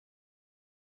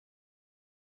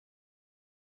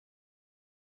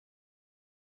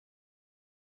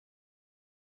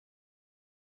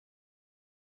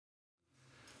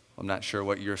I'm not sure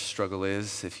what your struggle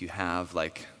is, if you have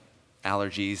like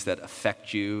allergies that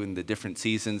affect you in the different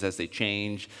seasons as they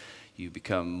change. You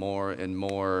become more and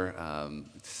more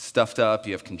stuffed up,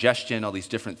 you have congestion, all these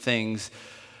different things.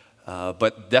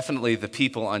 But definitely the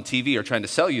people on TV are trying to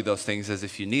sell you those things as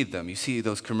if you need them. You see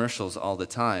those commercials all the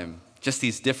time, just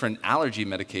these different allergy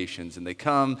medications, and they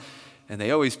come and they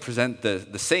always present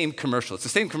the same commercial. It's the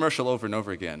same commercial over and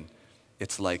over again.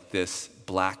 It's like this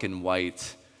black and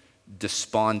white,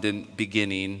 despondent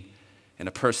beginning, and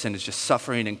a person is just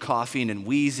suffering and coughing and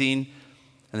wheezing,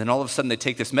 and then all of a sudden they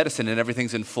take this medicine and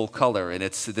everything's in full color, and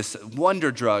it's this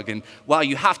wonder drug, and wow,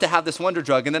 you have to have this wonder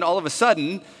drug, and then all of a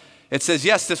sudden it says,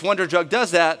 yes, this wonder drug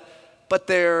does that, but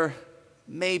there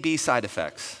may be side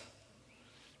effects.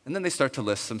 And then they start to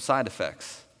list some side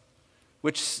effects,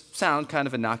 which sound kind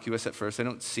of innocuous at first. They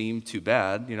don't seem too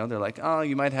bad. You know, they're like, oh,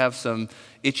 you might have some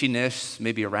itchiness,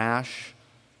 maybe a rash.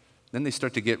 Then they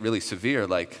start to get really severe,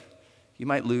 like you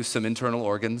might lose some internal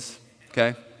organs,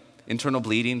 okay? Internal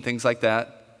bleeding, things like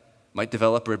that. Might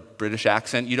develop a British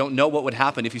accent. You don't know what would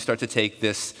happen if you start to take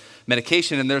this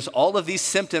medication, and there's all of these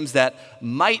symptoms that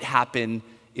might happen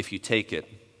if you take it.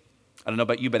 I don't know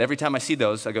about you, but every time I see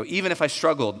those, I go, even if I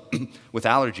struggled with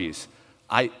allergies,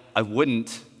 I wouldn't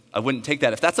take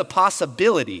that. If that's a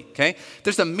possibility, okay?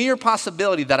 There's a mere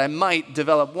possibility that I might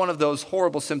develop one of those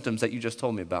horrible symptoms that you just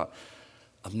told me about.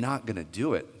 I'm not going to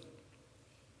do it.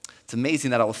 It's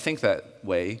amazing that I will think that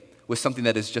way with something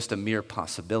that is just a mere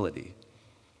possibility.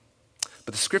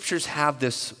 But the scriptures have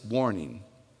this warning.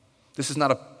 This is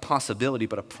not a possibility,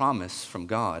 but a promise from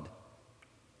God.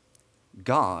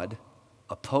 God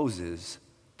opposes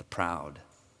the proud,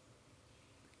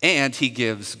 and he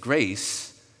gives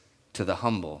grace to the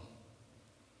humble.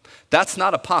 That's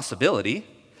not a possibility.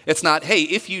 It's not, hey,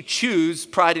 if you choose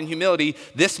pride and humility,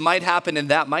 this might happen and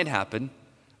that might happen.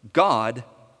 God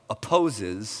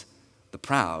opposes the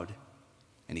proud,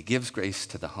 and he gives grace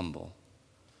to the humble.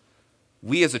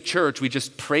 We as a church, we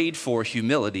just prayed for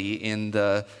humility in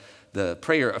the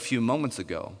prayer a few moments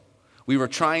ago. We were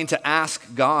trying to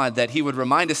ask God that he would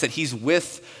remind us that he's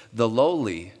with the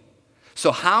lowly.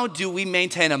 So how do we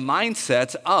maintain a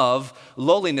mindset of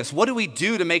lowliness? What do we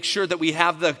do to make sure that we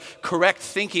have the correct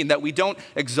thinking, that we don't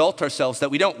exalt ourselves,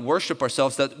 that we don't worship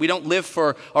ourselves, that we don't live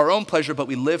for our own pleasure, but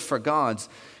we live for God's?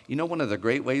 You know, one of the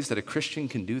great ways that a Christian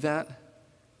can do that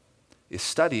is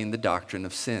studying the doctrine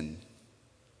of sin.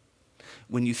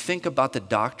 When you think about the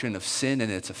doctrine of sin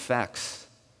and its effects,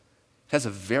 it has a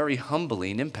very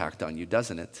humbling impact on you,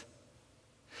 doesn't it?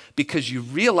 Because you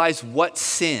realize what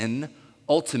sin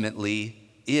ultimately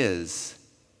is.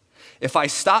 If I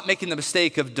stop making the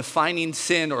mistake of defining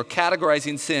sin or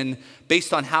categorizing sin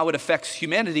based on how it affects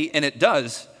humanity, and it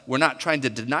does, we're not trying to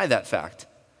deny that fact.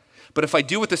 But if I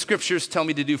do what the scriptures tell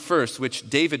me to do first, which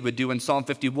David would do in Psalm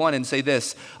 51 and say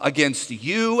this, against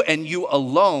you and you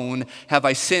alone have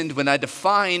I sinned, when I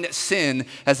define sin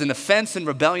as an offense and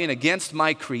rebellion against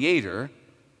my Creator,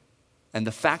 and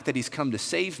the fact that he's come to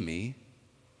save me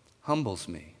humbles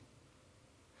me.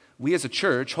 We as a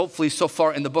church, hopefully so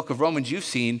far in the book of Romans you've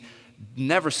seen,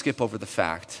 never skip over the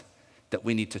fact that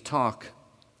we need to talk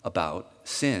about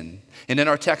sin. And in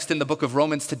our text in the book of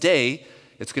Romans today,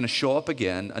 it's going to show up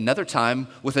again another time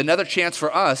with another chance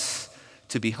for us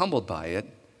to be humbled by it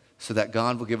so that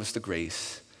God will give us the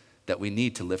grace that we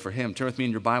need to live for him. Turn with me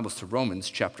in your Bibles to Romans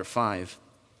chapter 5.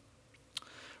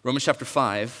 Romans chapter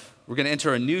 5, we're going to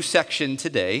enter a new section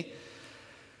today.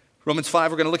 Romans 5,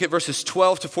 we're going to look at verses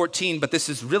 12 to 14, but this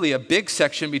is really a big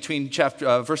section between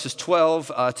verses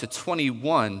 12 to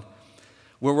 21,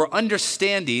 where we're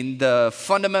understanding the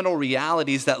fundamental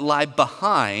realities that lie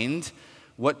behind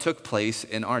what took place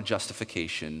in our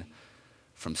justification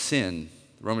from sin.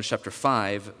 Romans chapter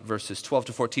 5, verses 12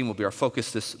 to 14 will be our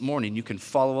focus this morning. You can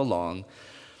follow along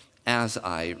as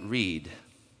I read.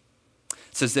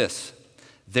 It says this,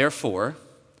 therefore,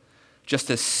 just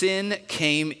as sin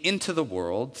came into the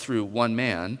world through one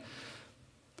man,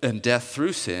 and death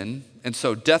through sin, and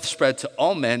so death spread to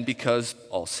all men because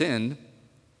all sinned.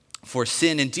 For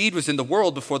sin indeed was in the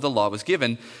world before the law was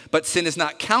given, but sin is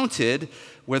not counted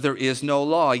where there is no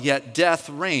law. Yet death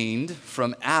reigned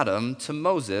from Adam to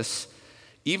Moses,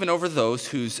 even over those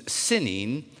whose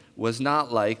sinning was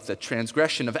not like the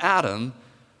transgression of Adam,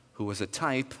 who was a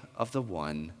type of the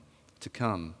one to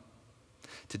come.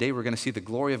 Today we're going to see the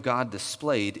glory of God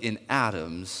displayed in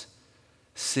Adam's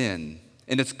sin.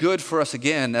 And it's good for us,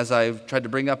 again, as I've tried to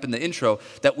bring up in the intro,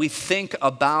 that we think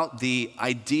about the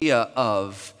idea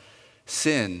of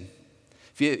sin.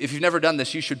 If you've never done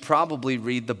this, you should probably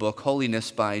read the book Holiness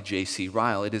by J.C.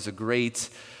 Ryle. It is a great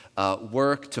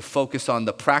work to focus on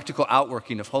the practical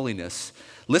outworking of holiness,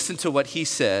 listen to what he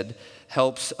said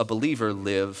helps a believer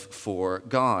live for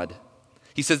God.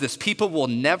 He says this: people will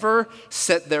never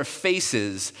set their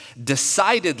faces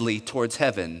decidedly towards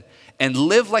heaven and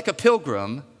live like a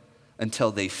pilgrim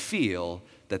until they feel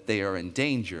that they are in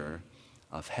danger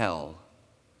of hell.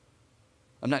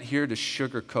 I'm not here to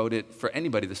sugarcoat it for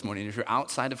anybody this morning. If you're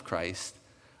outside of Christ,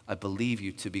 I believe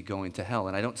you to be going to hell.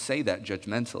 And I don't say that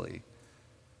judgmentally.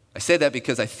 I say that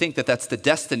because I think that that's the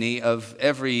destiny of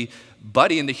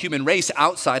everybody in the human race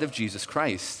outside of Jesus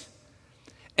Christ.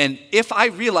 And if I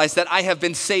realize that I have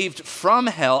been saved from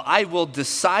hell, I will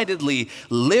decidedly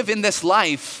live in this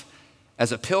life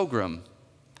as a pilgrim,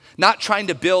 not trying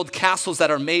to build castles that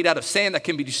are made out of sand that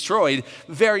can be destroyed,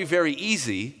 very, very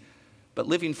easy, but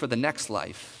living for the next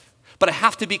life. But I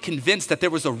have to be convinced that there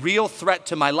was a real threat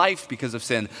to my life because of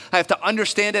sin. I have to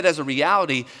understand it as a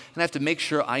reality, and I have to make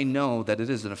sure I know that it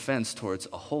is an offense towards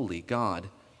a holy God.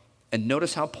 And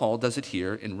notice how Paul does it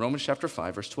here in Romans chapter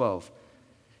 5, verse 12.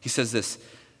 He says this: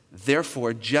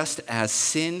 therefore, just as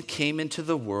sin came into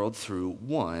the world through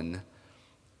one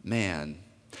man.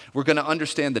 We're going to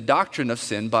understand the doctrine of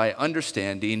sin by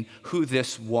understanding who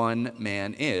this one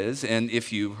man is. And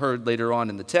if you heard later on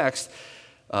in the text,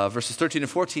 verses 13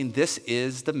 and 14, this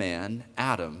is the man,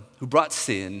 Adam, who brought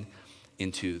sin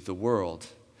into the world.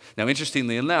 Now,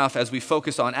 interestingly enough, as we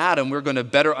focus on Adam, we're going to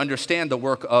better understand the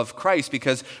work of Christ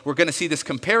because we're going to see this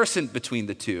comparison between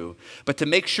the two. But to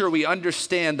make sure we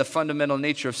understand the fundamental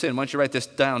nature of sin, why don't you write this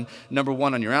down, number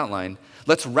 1 on your outline.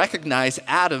 Let's recognize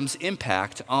Adam's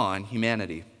impact on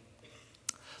humanity.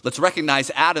 Let's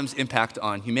recognize Adam's impact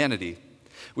on humanity,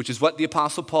 which is what the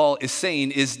Apostle Paul is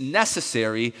saying is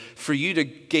necessary for you to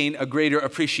gain a greater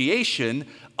appreciation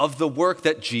of the work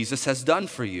that Jesus has done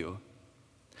for you.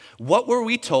 What were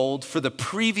we told for the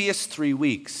previous 3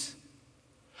 weeks?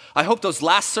 I hope those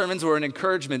last sermons were an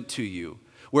encouragement to you,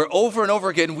 where over and over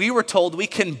again we were told we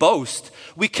can boast,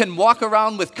 we can walk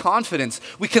around with confidence,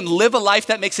 we can live a life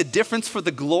that makes a difference for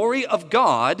the glory of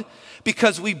God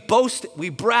because we boast, we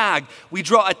brag, we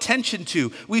draw attention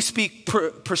to, we speak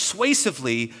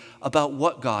persuasively about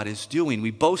what God is doing. We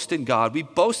boast in God, we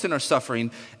boast in our suffering,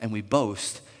 and we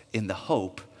boast in the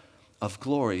hope of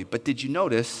glory. But did you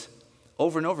notice,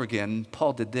 over and over again,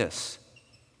 Paul did this.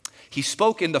 He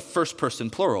spoke in the first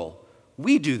person plural.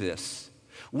 We do this.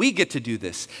 We get to do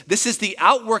this. This is the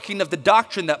outworking of the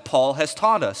doctrine that Paul has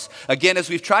taught us. Again, as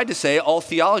we've tried to say, all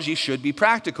theology should be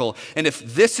practical. And if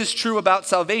this is true about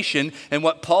salvation and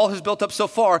what Paul has built up so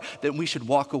far, then we should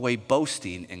walk away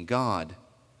boasting in God.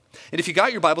 And if you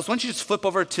got your Bibles, why don't you just flip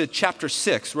over to chapter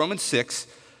 6, Romans 6,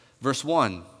 verse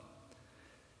 1.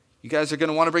 You guys are going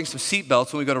to want to bring some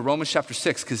seatbelts when we go to Romans chapter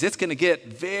 6 because it's going to get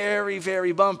very,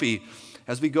 very bumpy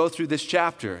as we go through this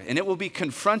chapter. And it will be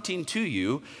confronting to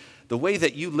you the way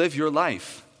that you live your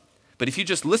life. But if you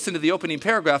just listen to the opening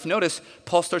paragraph, notice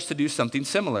Paul starts to do something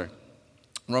similar.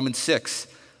 Romans 6,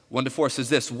 1-4 says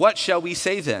this: what shall we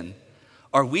say then?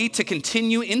 Are we to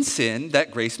continue in sin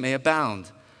that grace may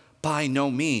abound? By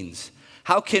no means.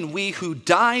 How can we who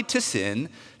died to sin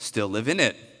still live in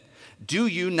it? Do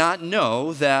you not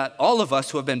know that all of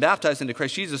us who have been baptized into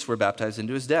Christ Jesus were baptized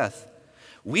into his death?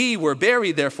 We were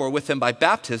buried, therefore, with him by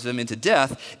baptism into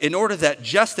death, in order that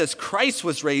just as Christ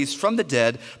was raised from the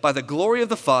dead by the glory of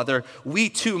the Father, we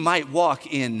too might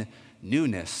walk in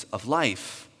newness of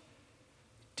life.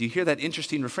 Do you hear that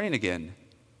interesting refrain again?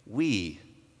 We.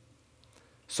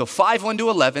 So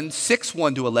 5:1-11,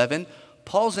 6:1-11,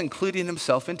 Paul's including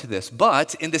himself into this.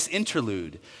 But in this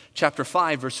interlude, chapter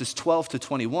 5, verses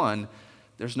 12-21,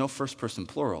 there's no first person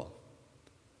plural.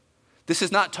 This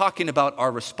is not talking about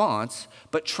our response,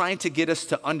 but trying to get us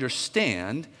to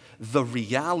understand the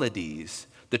realities,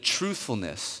 the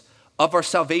truthfulness of our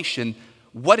salvation,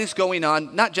 what is going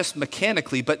on, not just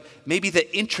mechanically, but maybe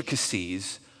the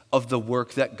intricacies of the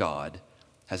work that God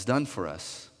has done for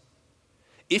us.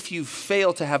 If you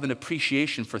fail to have an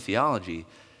appreciation for theology,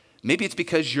 maybe it's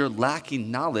because you're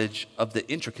lacking knowledge of the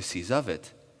intricacies of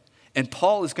it. And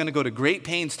Paul is going to go to great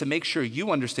pains to make sure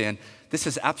you understand this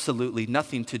has absolutely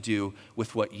nothing to do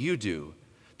with what you do.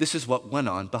 This is what went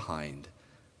on behind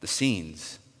the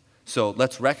scenes. So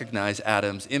let's recognize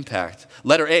Adam's impact.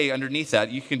 Letter A underneath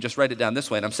that, you can just write it down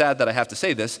this way, and I'm sad that I have to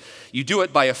say this. You do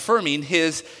it by affirming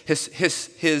his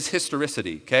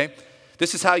historicity, okay?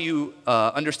 This is how you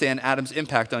understand Adam's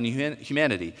impact on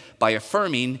humanity, by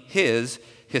affirming his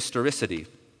historicity.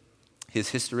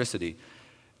 His historicity.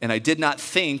 And I did not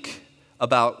think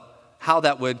about how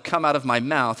that would come out of my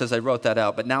mouth as I wrote that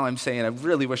out, but now I'm saying I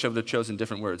really wish I would have chosen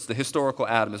different words. The historical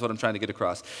Adam is what I'm trying to get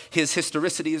across. His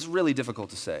historicity is really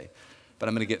difficult to say, but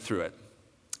I'm going to get through it.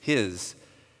 his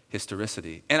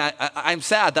historicity. And I'm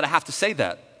sad that I have to say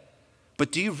that.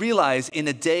 But do you realize in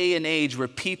a day and age where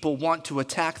people want to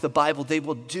attack the Bible, they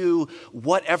will do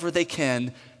whatever they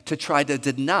can to try to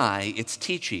deny its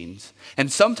teachings.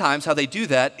 And sometimes how they do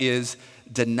that is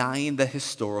denying the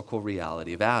historical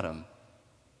reality of Adam.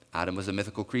 Adam was a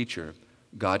mythical creature,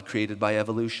 God created by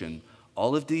evolution.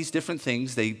 All of these different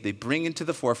things they bring into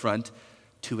the forefront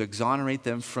to exonerate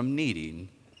them from needing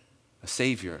a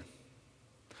Savior.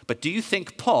 But do you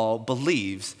think Paul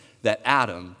believes that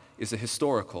Adam is a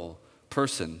historical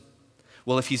person?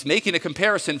 Well, if he's making a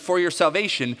comparison for your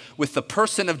salvation with the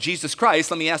person of Jesus Christ,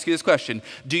 let me ask you this question.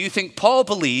 Do you think Paul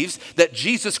believes that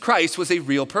Jesus Christ was a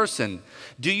real person?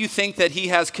 Do you think that he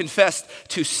has confessed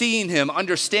to seeing him,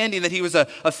 understanding that he was a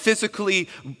physically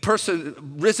person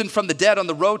risen from the dead on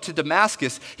the road to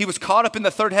Damascus? He was caught up in the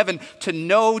third heaven to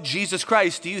know Jesus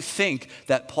Christ. Do you think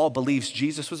that Paul believes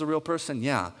Jesus was a real person?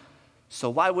 Yeah. So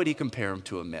why would he compare him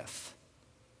to a myth?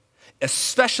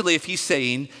 Especially if he's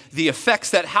saying the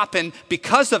effects that happen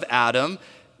because of Adam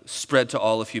spread to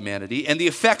all of humanity, and the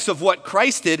effects of what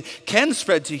Christ did can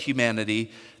spread to humanity.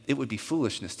 It would be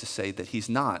foolishness to say that he's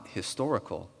not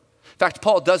historical. In fact,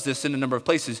 Paul does this in a number of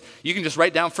places. You can just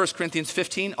write down 1 Corinthians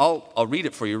 15. I'll read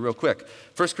it for you real quick.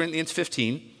 1 Corinthians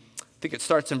 15, I think it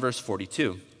starts in verse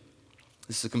 42.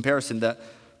 This is a comparison that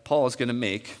Paul is going to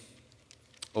make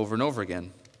over and over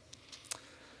again.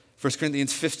 1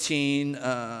 Corinthians 15,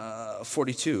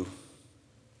 42.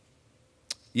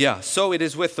 Yeah, so it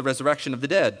is with the resurrection of the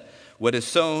dead. What is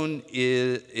sown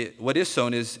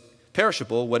is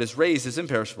perishable. What is raised is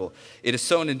imperishable. It is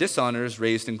sown in dishonor, is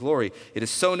raised in glory. It is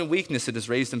sown in weakness, it is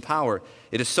raised in power.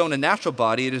 It is sown a natural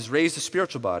body, it is raised a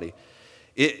spiritual body.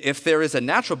 If there is a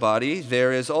natural body,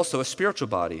 there is also a spiritual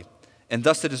body. And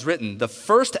thus it is written, the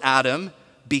first Adam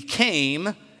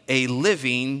became a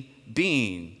living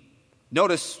being.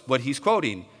 Notice what he's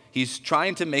quoting. He's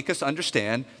trying to make us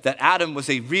understand that Adam was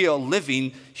a real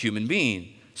living human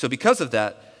being. So because of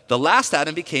that, the last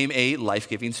Adam became a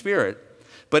life-giving spirit.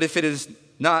 But it is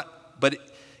not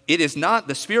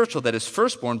the spiritual that is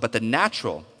firstborn, but the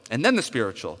natural, and then the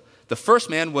spiritual. The first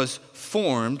man was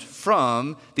formed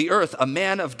from the earth, a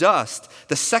man of dust.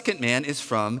 The second man is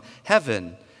from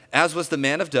heaven. As was the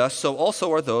man of dust, so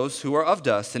also are those who are of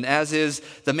dust. And as is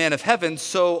the man of heaven,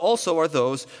 so also are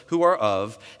those who are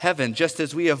of heaven. Just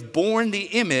as we have borne the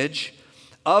image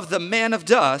of the man of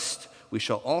dust, we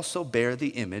shall also bear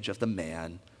the image of the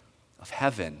man of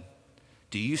heaven.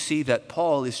 Do you see that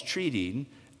Paul is treating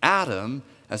Adam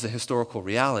as a historical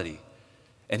reality?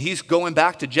 And he's going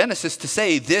back to Genesis to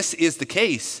say this is the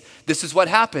case. This is what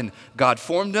happened. God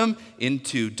formed him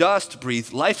into dust,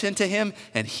 breathed life into him,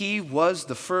 and he was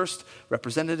the first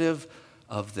representative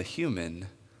of the human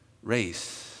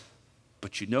race.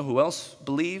 But you know who else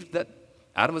believed that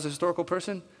Adam was a historical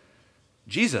person?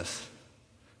 Jesus.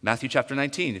 Matthew chapter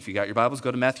 19. If you got your Bibles,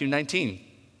 go to Matthew 19.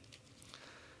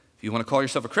 If you want to call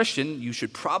yourself a Christian, you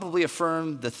should probably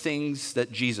affirm the things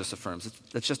that Jesus affirms.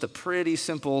 That's just a pretty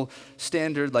simple,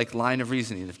 standard line of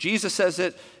reasoning. If Jesus says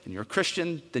it and you're a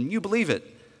Christian, then you believe it.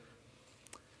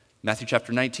 Matthew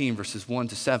chapter 19, verses 1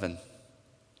 to 7.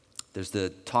 There's the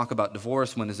talk about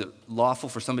divorce. When is it lawful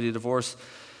for somebody to divorce?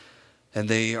 And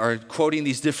they are quoting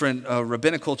these different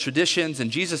rabbinical traditions, and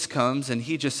Jesus comes and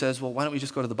he just says, well, why don't we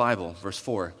just go to the Bible? Verse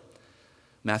 4,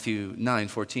 Matthew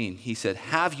 9:14. He said,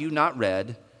 have you not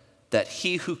read that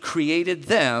he who created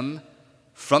them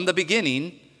from the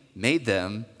beginning made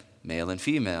them male and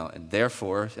female,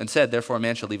 and said, therefore a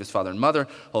man shall leave his father and mother,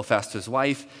 hold fast to his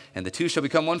wife, and the two shall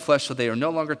become one flesh, so they are no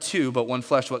longer two, but one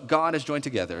flesh. What God has joined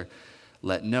together,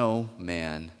 let no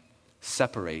man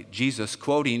separate. Jesus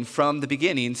quoting from the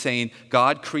beginning, saying,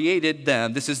 God created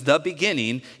them. This is the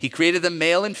beginning. He created them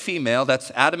male and female. That's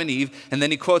Adam and Eve. And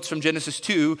then he quotes from Genesis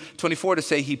 2:24 to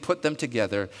say he put them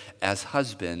together as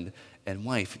husband and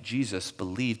wife. Jesus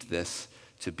believed this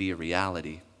to be a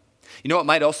reality. You know what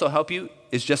might also help you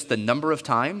is just the number of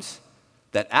times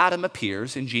that Adam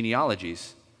appears in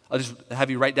genealogies. I'll just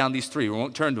have you write down these three. We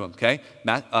won't turn to them, okay?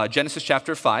 Genesis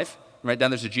chapter 5. Write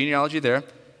down there's a genealogy there.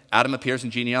 Adam appears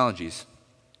in genealogies.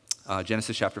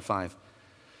 Genesis chapter 5.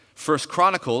 1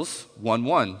 Chronicles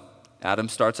 1:1. Adam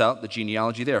starts out the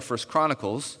genealogy there. 1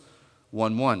 Chronicles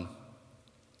 1:1.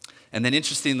 And then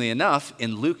interestingly enough,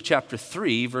 in Luke chapter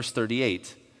 3, verse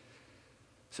 38.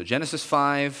 So Genesis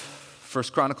 5,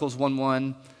 1 Chronicles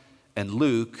 1:1, and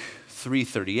Luke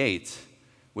 3:38,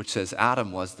 which says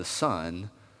Adam was the son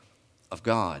of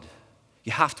God.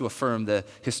 You have to affirm the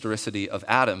historicity of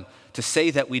Adam to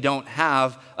say that we don't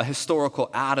have a historical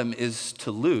Adam is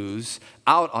to lose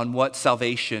out on what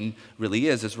salvation really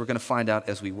is, as we're going to find out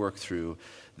as we work through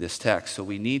this text. So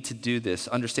we need to do this,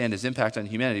 understand his impact on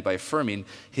humanity by affirming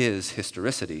his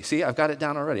historicity. See, I've got it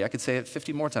down already. I could say it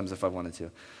 50 more times if I wanted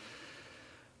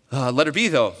to. Letter B,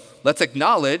 though. Let's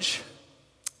acknowledge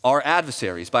our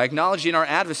adversaries. By acknowledging our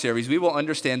adversaries, we will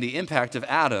understand the impact of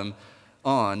Adam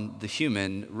on the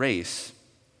human race.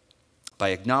 By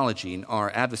acknowledging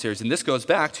our adversaries. And this goes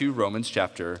back to Romans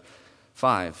chapter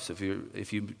 5. So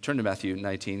if you turn to Matthew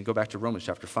 19, go back to Romans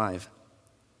chapter 5.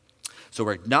 So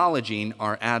we're acknowledging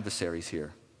our adversaries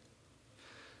here.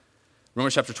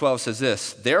 Romans chapter 12 says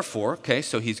this, therefore, okay,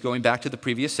 so he's going back to the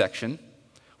previous section,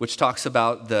 which talks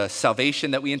about the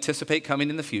salvation that we anticipate coming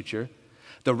in the future,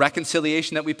 the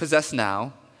reconciliation that we possess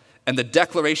now, and the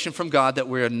declaration from God that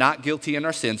we are not guilty in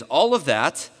our sins. All of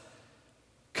that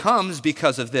comes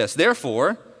because of this.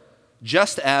 Therefore,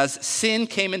 just as sin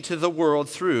came into the world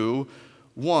through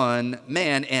one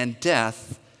man and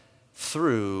death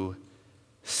through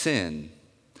sin.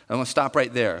 I want to stop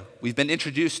right there. We've been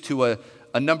introduced to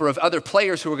a number of other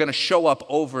players who are going to show up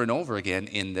over and over again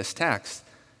in this text.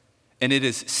 And it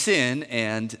is sin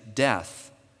and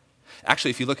death.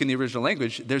 Actually, if you look in the original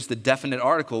language, there's the definite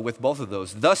article with both of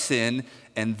those, the sin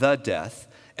and the death.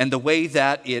 And the way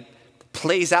that it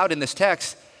plays out in this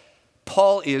text,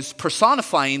 Paul is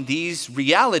personifying these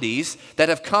realities that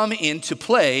have come into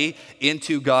play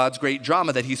into God's great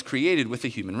drama that he's created with the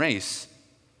human race.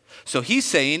 So he's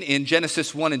saying in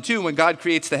Genesis 1 and 2, when God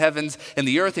creates the heavens and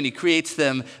the earth and he creates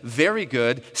them very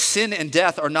good, sin and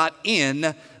death are not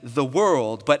in the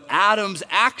world. But Adam's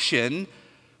action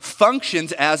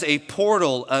functions as a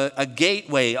portal, a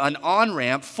gateway, an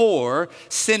on-ramp for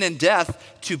sin and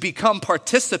death to become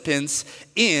participants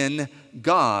in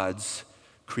God's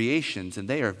creations. And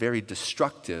they are very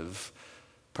destructive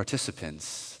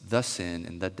participants, the sin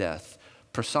and the death,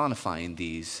 personifying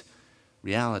these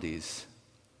realities.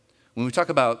 When we talk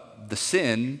about the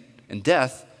sin and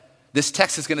death, this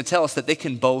text is going to tell us that they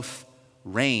can both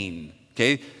reign.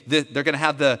 Okay? They're going to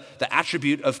have the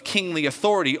attribute of kingly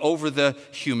authority over the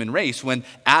human race. When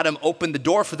Adam opened the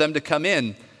door for them to come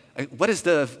in, what is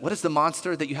the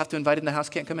monster that you have to invite in the house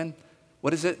can't come in?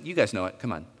 What is it? You guys know it.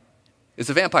 Come on. It's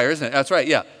a vampire, isn't it? That's right,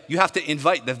 yeah. You have to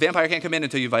invite. The vampire can't come in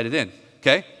until you invite it in.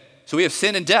 Okay? So we have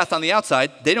sin and death on the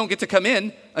outside. They don't get to come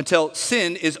in until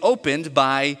sin is opened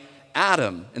by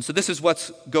Adam. And so this is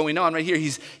what's going on right here.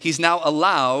 He's now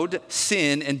allowed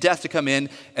sin and death to come in,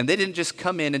 and they didn't just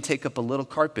come in and take up a little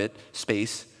carpet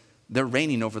space. They're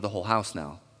reigning over the whole house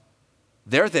now.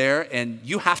 They're there, and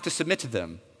you have to submit to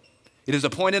them. It is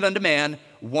appointed unto man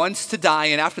once to die,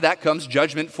 and after that comes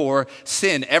judgment for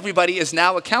sin. Everybody is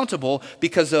now accountable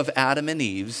because of Adam and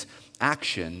Eve's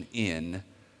action in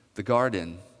the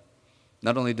garden.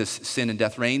 Not only does sin and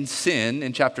death reign, sin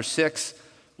in chapter 6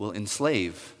 will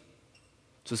enslave.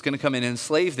 So it's going to come in and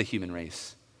enslave the human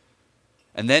race.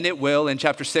 And then it will, in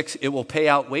chapter 6, it will pay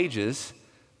out wages.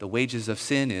 The wages of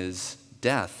sin is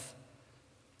death.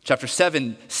 Chapter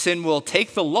 7, sin will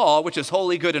take the law, which is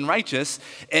holy, good, and righteous,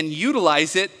 and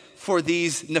utilize it for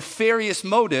these nefarious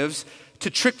motives to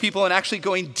trick people and actually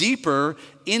going deeper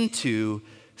into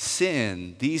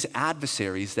sin. These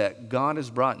adversaries that God has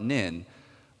brought in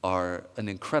are an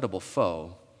incredible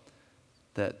foe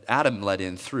that Adam let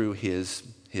in through his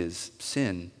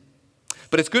sin.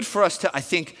 But it's good for us to, I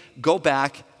think, go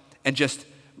back and just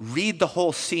read the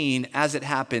whole scene as it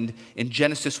happened in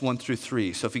Genesis 1 through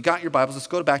 3. So if you got your Bibles, let's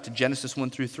go back to Genesis 1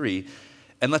 through 3,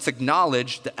 and let's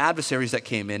acknowledge the adversaries that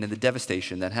came in and the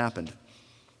devastation that happened.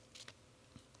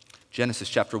 Genesis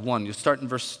chapter 1, you'll start in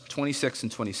verse 26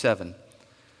 and 27.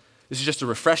 This is just a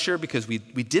refresher because we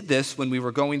did this when we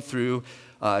were going through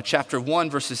chapter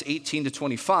 1, verses 18 to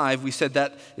 25. We said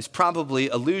that is probably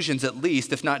allusions at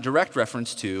least, if not direct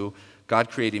reference to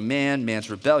God creating man's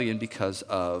rebellion because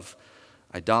of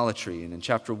idolatry. And in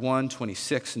chapter 1,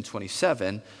 26 and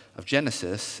 27 of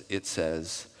Genesis, it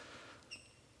says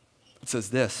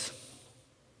this.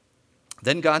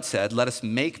 Then God said, let us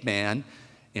make man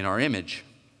in our image,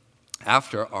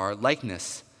 after our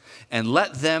likeness, and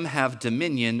let them have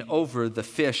dominion over the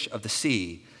fish of the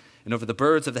sea, and over the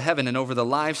birds of the heaven, and over the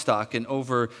livestock, and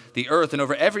over the earth, and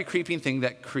over every creeping thing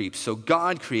that creeps. So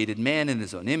God created man in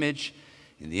his own image.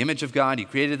 In the image of God, he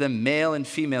created them, male and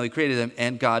female, he created them,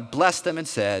 and God blessed them and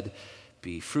said,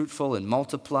 be fruitful and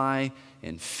multiply,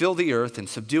 and fill the earth, and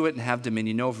subdue it, and have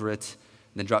dominion over it.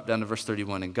 And then drop down to verse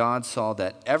 31, and God saw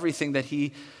that everything that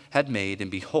he had made,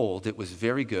 and behold, it was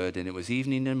very good, and it was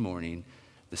evening and morning,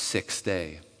 the sixth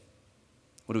day.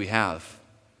 What do we have?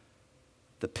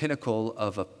 The pinnacle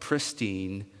of a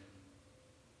pristine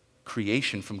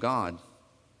creation from God.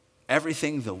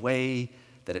 Everything the way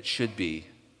that it should be,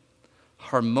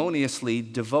 harmoniously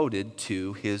devoted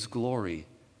to his glory.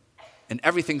 And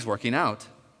everything's working out.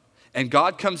 And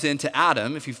God comes into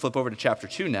Adam, if you flip over to chapter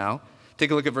 2 now,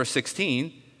 take a look at verse 16,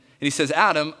 and he says,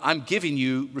 Adam, I'm giving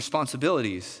you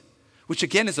responsibilities, which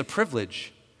again is a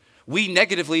privilege. We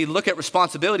negatively look at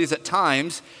responsibilities at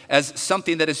times as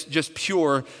something that is just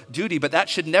pure duty, but that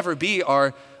should never be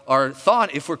our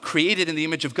thought if we're created in the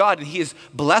image of God and he has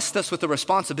blessed us with the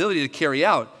responsibility to carry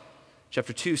out.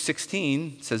 Chapter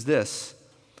 2:16 says this,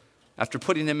 after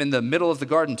putting him in the middle of the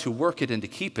garden to work it and to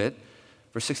keep it,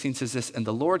 verse 16 says this, and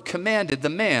the Lord commanded the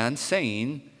man,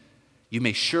 saying, you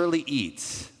may surely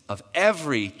eat of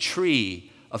every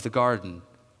tree of the garden,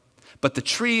 but the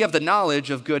tree of the knowledge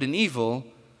of good and evil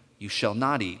you shall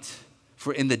not eat,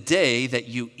 for in the day that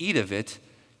you eat of it,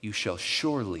 you shall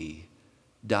surely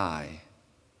die.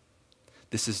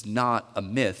 This is not a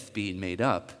myth being made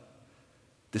up.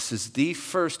 This is the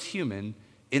first human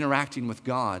interacting with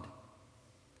God.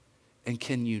 And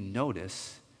can you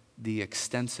notice the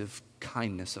extensive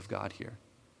kindness of God here?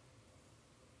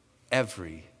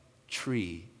 Every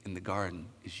tree in the garden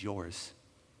is yours.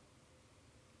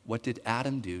 What did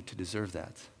Adam do to deserve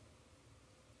that?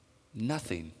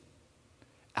 Nothing.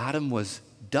 Adam was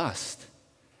dust,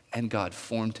 and God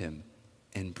formed him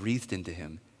and breathed into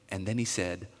him. And then he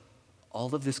said,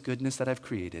 all of this goodness that I've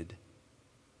created,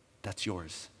 that's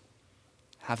yours.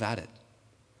 Have at it.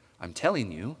 I'm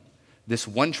telling you, this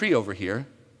one tree over here,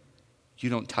 you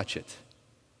don't touch it.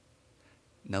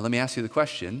 Now let me ask you the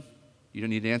question. You don't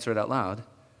need to answer it out loud.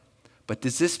 But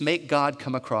does this make God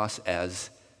come across as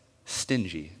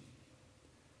stingy?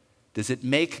 Does it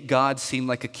make God seem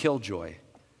like a killjoy?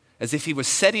 As if he was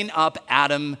setting up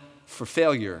Adam for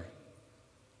failure?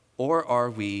 Or are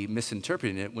we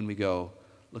misinterpreting it when we go,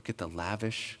 look at the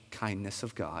lavish kindness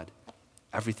of God.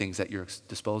 Everything's at your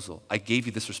disposal. I gave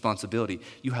you this responsibility.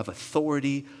 You have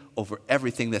authority over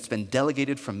everything that's been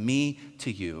delegated from me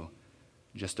to you.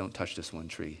 Just don't touch this one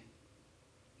tree.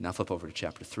 Now flip over to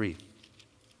chapter 3.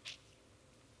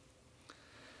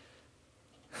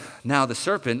 Now the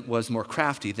serpent was more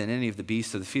crafty than any of the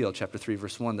beasts of the field, chapter 3,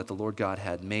 verse 1, that the Lord God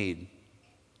had made.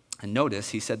 And notice,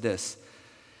 he said this.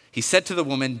 He said to the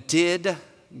woman, did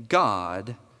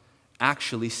God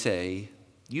actually say,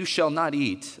 you shall not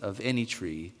eat of any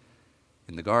tree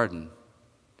in the garden?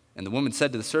 And the woman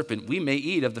said to the serpent, we may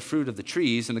eat of the fruit of the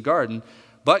trees in the garden,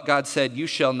 but God said, you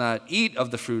shall not eat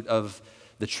of the fruit of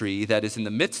the tree that is in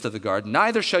the midst of the garden,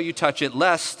 neither shall you touch it,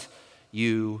 lest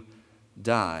you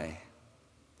die.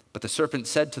 But the serpent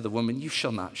said to the woman, you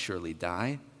shall not surely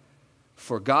die,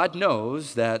 for God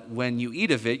knows that when you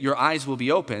eat of it, your eyes will be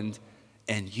opened,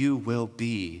 and you will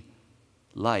be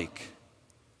like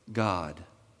God,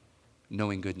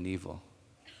 knowing good and evil.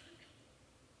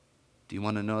 Do you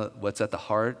want to know what's at the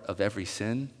heart of every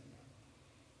sin?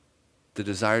 The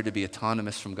desire to be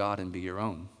autonomous from God and be your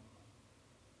own.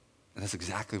 And that's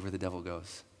exactly where the devil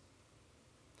goes.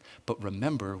 But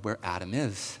remember where Adam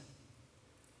is.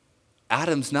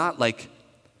 Adam's not like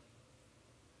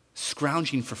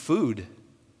scrounging for food.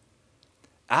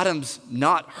 Adam's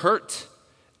not hurt.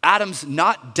 Adam's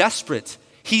not desperate.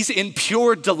 He's in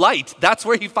pure delight. That's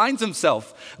where he finds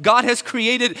himself. God has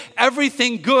created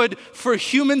everything good for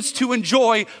humans to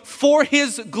enjoy for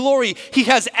his glory. He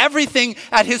has everything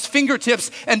at his fingertips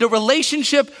and a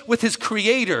relationship with his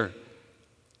creator.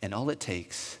 And all it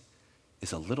takes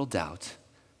is a little doubt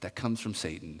that comes from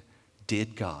Satan.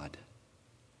 Did God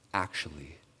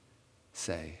actually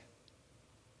say?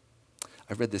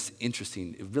 I read this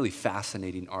interesting, really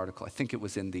fascinating article. I think it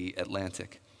was in the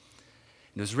Atlantic.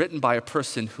 It was written by a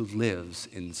person who lives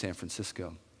in San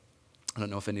Francisco. I don't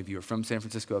know if any of you are from San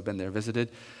Francisco. I've been there,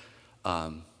 visited.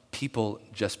 People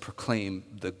just proclaim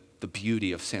the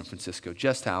beauty of San Francisco,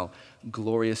 just how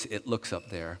glorious it looks up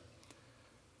there.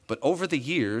 But over the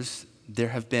years, there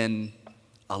have been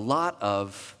a lot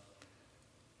of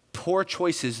poor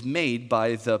choices made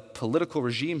by the political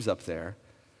regimes up there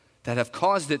that have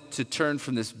caused it to turn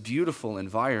from this beautiful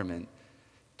environment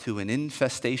to an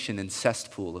infestation and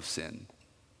cesspool of sin.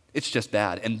 It's just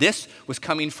bad. And this was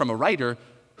coming from a writer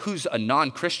who's a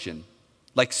non-Christian,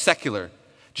 like secular,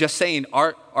 just saying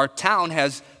our town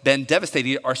has been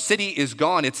devastated. Our city is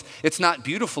gone. It's not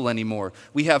beautiful anymore.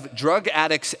 We have drug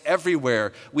addicts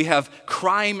everywhere. We have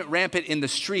crime rampant in the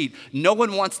street. No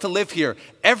one wants to live here.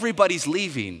 Everybody's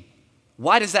leaving.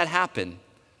 Why does that happen?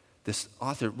 This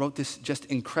author wrote this just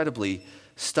incredibly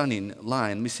stunning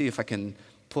line. Let me see if I can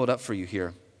pull it up for you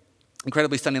here.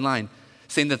 Incredibly stunning line,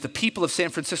 saying that the people of San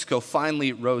Francisco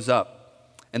finally rose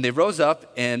up And they rose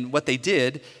up, and what they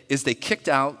did is they kicked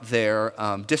out their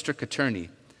district attorney.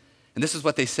 And this is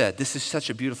what they said. This is such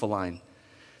a beautiful line.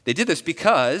 They did this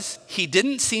because he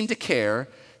didn't seem to care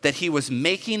that he was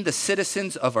making the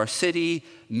citizens of our city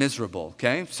miserable,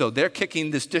 okay? So they're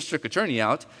kicking this district attorney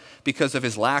out because of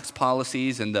his lax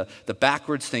policies and the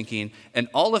backwards thinking and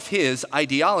all of his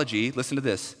ideology. Listen to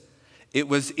this. It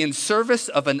was in service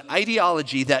of an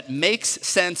ideology that makes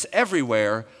sense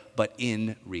everywhere, but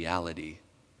in reality.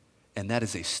 And that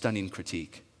is a stunning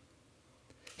critique.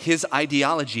 His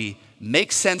ideology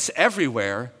makes sense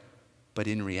everywhere, but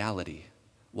in reality.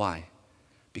 Why?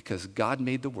 Because God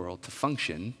made the world to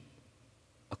function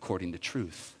according to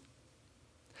truth.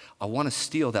 I want to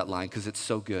steal that line because it's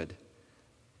so good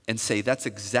and say that's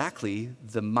exactly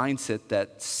the mindset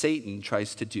that Satan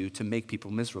tries to do to make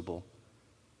people miserable.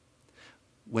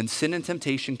 When sin and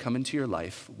temptation come into your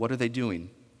life, what are they doing?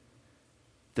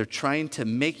 They're trying to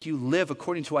make you live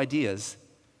according to ideas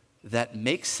that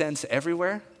make sense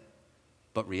everywhere,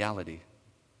 but reality.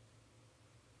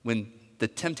 When the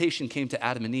temptation came to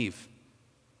Adam and Eve,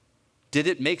 did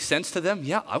it make sense to them?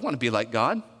 Yeah, I want to be like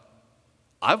God.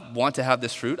 I want to have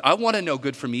this fruit. I want to know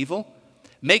good from evil.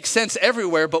 Makes sense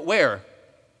everywhere, but where?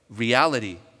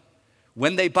 Reality.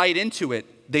 When they bite into it,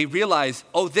 they realize,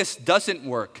 oh, this doesn't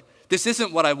work. This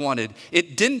isn't what I wanted.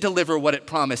 It didn't deliver what it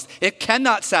promised. It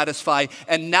cannot satisfy,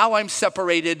 and now I'm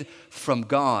separated from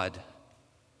God.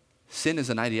 Sin is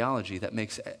an ideology that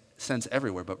makes sense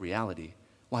everywhere but reality.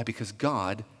 Why? Because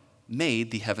God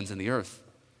made the heavens and the earth.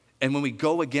 And when we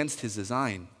go against his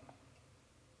design,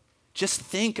 just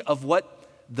think of what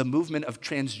the movement of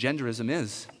transgenderism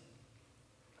is.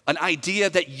 An idea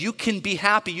that you can be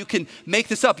happy, you can make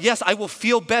this up. Yes, I will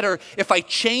feel better if I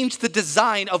change the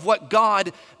design of what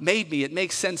God made me. It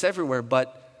makes sense everywhere,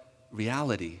 but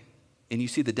reality. And you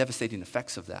see the devastating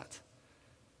effects of that.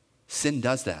 Sin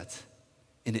does that,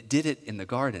 and it did it in the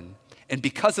garden. And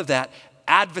because of that,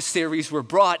 adversaries were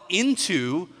brought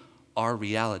into our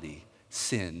reality,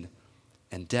 sin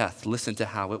and death. Listen to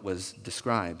how it was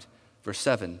described. Verse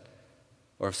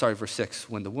 6.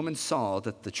 When the woman saw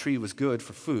that the tree was good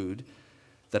for food,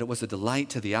 that it was a delight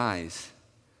to the eyes,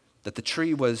 that the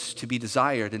tree was to be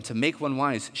desired and to make one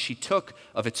wise, she took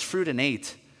of its fruit and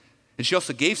ate. And she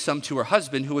also gave some to her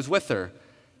husband who was with her,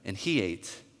 and he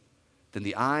ate. Then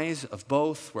the eyes of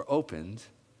both were opened,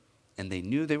 and they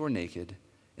knew they were naked,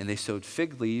 and they sewed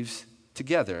fig leaves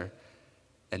together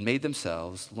and made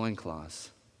themselves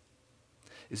loincloths.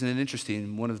 Isn't it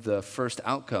interesting? One of the first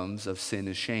outcomes of sin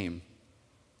is shame.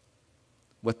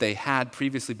 What they had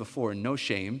previously before, no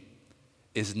shame,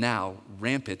 is now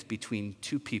rampant between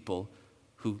two people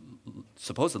who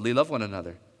supposedly love one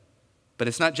another. But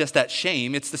it's not just that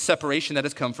shame, it's the separation that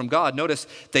has come from God. Notice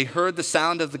they heard the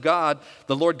sound of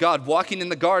the Lord God, walking in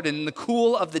the garden in the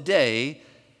cool of the day,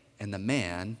 and the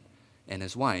man and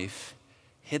his wife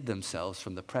hid themselves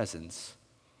from the presence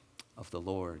of the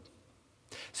Lord.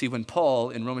 See, when Paul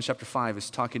in Romans chapter 5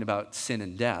 is talking about sin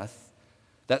and death,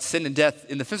 that sin and death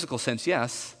in the physical sense,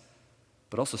 yes,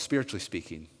 but also spiritually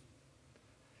speaking.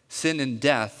 Sin and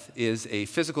death is a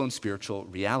physical and spiritual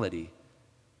reality.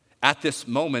 At this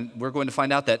moment, we're going to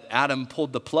find out that Adam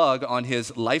pulled the plug on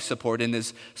his life support and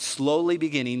is slowly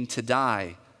beginning to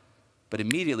die. But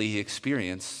immediately he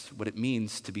experienced what it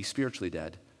means to be spiritually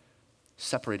dead,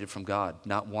 separated from God,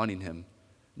 not wanting him,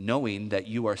 knowing that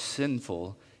you are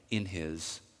sinful in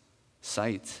his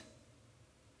sight.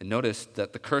 And notice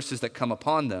that the curses that come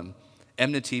upon them,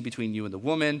 enmity between you and the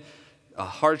woman,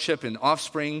 hardship and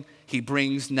offspring, he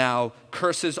brings now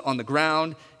curses on the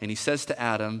ground, and he says to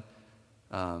Adam,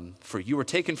 for you were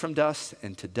taken from dust,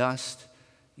 and to dust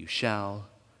you shall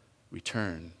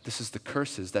return. This is the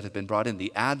curses that have been brought in,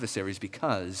 the adversaries,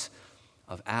 because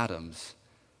of Adam's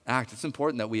act. It's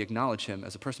important that we acknowledge him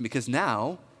as a person, because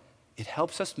now it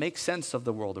helps us make sense of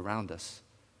the world around us.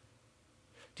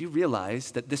 Do you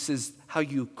realize that this is how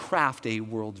you craft a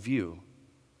worldview?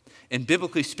 And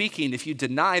biblically speaking, if you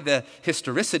deny the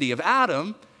historicity of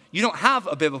Adam, you don't have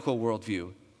a biblical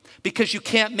worldview, because you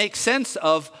can't make sense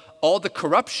of all the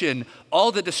corruption,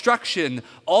 all the destruction,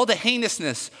 all the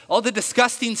heinousness, all the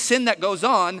disgusting sin that goes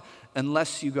on,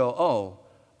 unless you go, oh,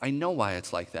 I know why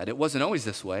it's like that. It wasn't always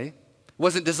this way. It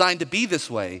wasn't designed to be this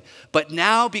way. But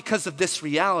now, because of this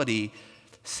reality,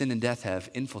 sin and death have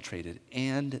infiltrated,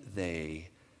 and they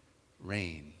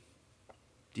reign.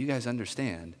 Do you guys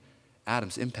understand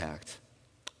Adam's impact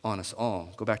on us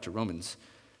all? Go back to Romans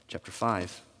chapter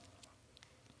 5.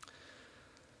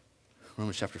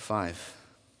 Romans chapter 5.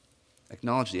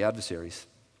 Acknowledge the adversaries.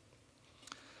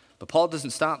 But Paul doesn't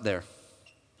stop there.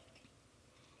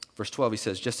 Verse 12, he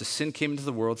says, just as sin came into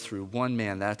the world through one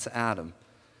man, that's Adam,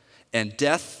 and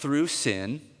death through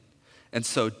sin. And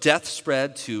so death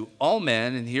spread to all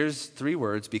men, and here's 3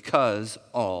 words, because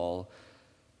all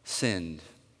sinned.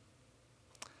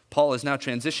 Paul is now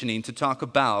transitioning to talk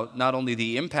about not only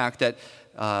the impact that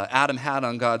Adam had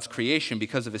on God's creation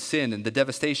because of his sin and the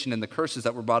devastation and the curses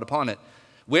that were brought upon it,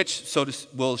 which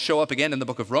will show up again in the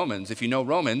book of Romans. If you know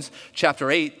Romans, chapter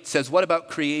 8 says, what about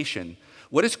creation?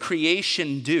 What does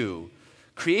creation do?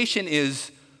 Creation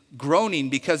is groaning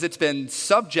because it's been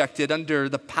subjected under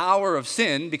the power of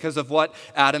sin because of what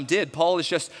Adam did. Paul is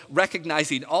just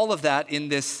recognizing all of that in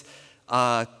this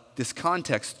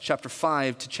context, chapter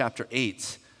 5 to chapter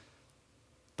 8.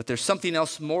 But there's something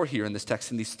else more here in this text,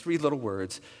 in these 3 little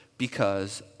words,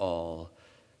 because all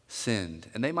sinned.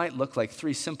 And they might look like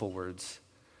 3 simple words,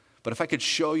 but if I could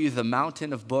show you the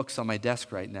mountain of books on my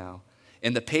desk right now,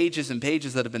 and the pages and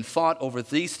pages that have been fought over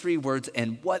these 3 words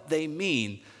and what they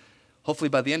mean, hopefully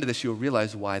by the end of this you'll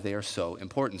realize why they are so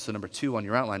important. So number 2 on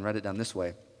your outline, write it down this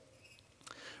way.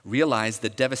 Realize the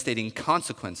devastating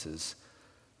consequences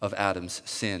of Adam's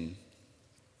sin.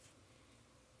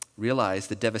 Realize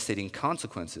the devastating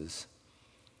consequences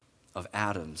of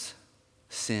Adam's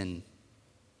sin.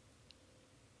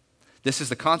 This is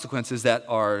the consequences that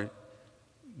are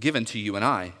given to you and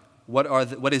I.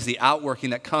 What is the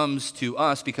outworking that comes to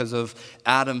us because of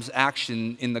Adam's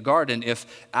action in the garden? If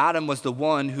Adam was the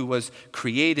one who was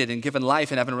created and given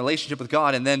life and having a relationship with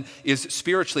God and then is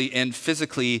spiritually and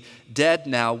physically dead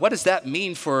now, what does that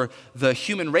mean for the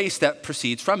human race that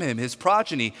proceeds from him, his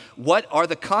progeny? What are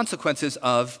the consequences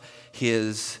of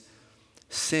his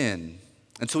sin?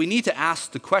 And so we need to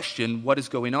ask the question, what is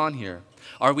going on here?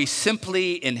 Are we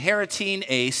simply inheriting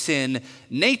a sin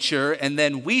nature and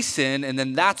then we sin and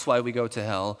then that's why we go to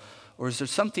hell? Or is there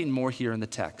something more here in the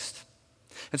text?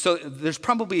 And so there's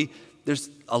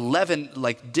 11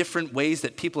 different ways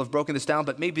that people have broken this down,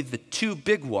 but maybe the 2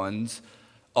 big ones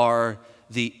are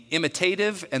the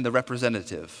imitative and the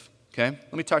representative. Okay?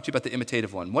 Let me talk to you about the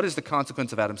imitative one. What is the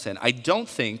consequence of Adam's sin? I don't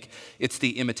think it's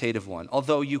the imitative one,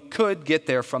 although you could get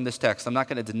there from this text. I'm not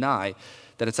going to deny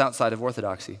that it's outside of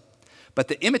orthodoxy. But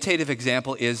the imitative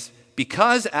example is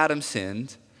because Adam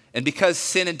sinned, and because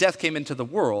sin and death came into the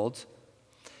world,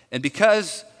 and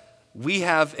because we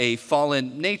have a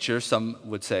fallen nature, some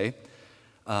would say,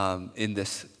 in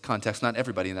this context, not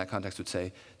everybody in that context would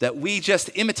say, that we just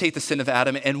imitate the sin of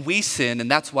Adam and we sin,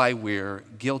 and that's why we're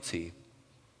guilty.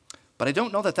 But I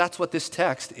don't know that that's what this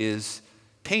text is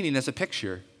painting as a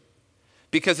picture,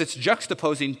 because it's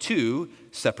juxtaposing 2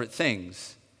 separate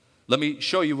things. Let me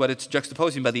show you what it's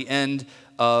juxtaposing by the end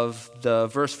of the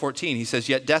verse 14. He says,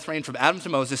 yet death reigned from Adam to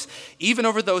Moses, even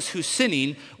over those whose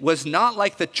sinning was not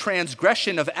like the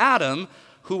transgression of Adam,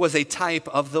 who was a type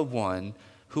of the one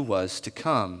who was to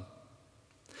come.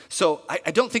 So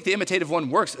I don't think the imitative one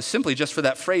works simply just for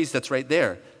that phrase that's right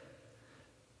there.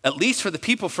 At least for the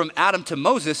people from Adam to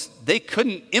Moses, they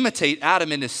couldn't imitate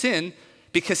Adam in his sin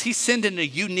because he sinned in a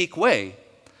unique way.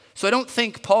 So I don't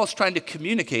think Paul's trying to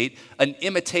communicate an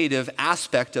imitative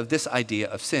aspect of this idea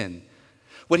of sin.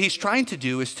 What he's trying to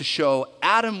do is to show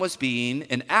Adam was being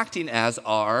and acting as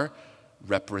our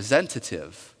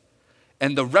representative.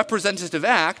 And the representative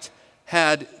act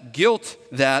had guilt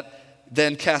that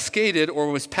then cascaded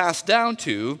or was passed down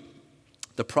to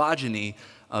the progeny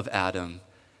of Adam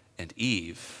and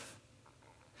Eve.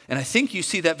 And I think you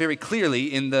see that very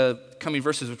clearly in the coming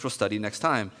verses, which we'll study next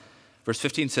time. Verse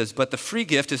 15 says, but the free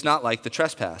gift is not like the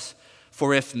trespass.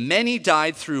 For if many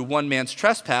died through one man's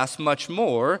trespass, much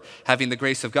more, having the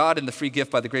grace of God and the free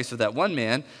gift by the grace of that one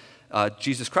man,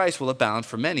 Jesus Christ, will abound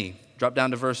for many. Drop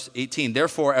down to verse 18.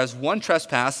 Therefore, as one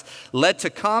trespass led to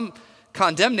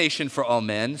condemnation for all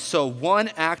men, so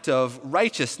one act of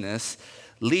righteousness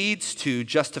leads to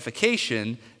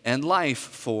justification and life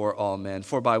for all men.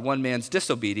 For by one man's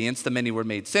disobedience, the many were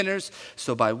made sinners.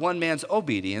 So by one man's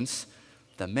obedience,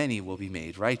 the many will be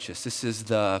made righteous. This is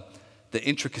the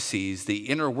intricacies, the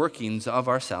inner workings of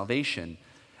our salvation.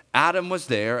 Adam was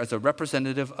there as a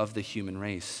representative of the human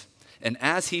race. And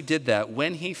as he did that,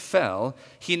 when he fell,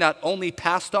 he not only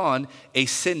passed on a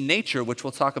sin nature, which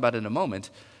we'll talk about in a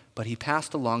moment, but he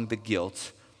passed along the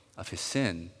guilt of his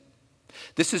sin.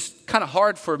 This is kind of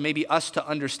hard for maybe us to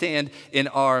understand in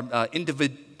our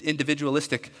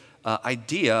individualistic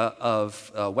idea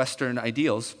of Western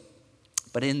ideals.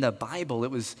 But in the Bible,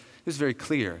 it was very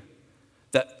clear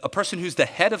that a person who's the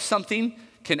head of something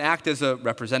can act as a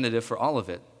representative for all of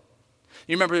it.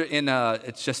 You remember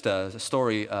it's just a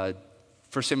story, 1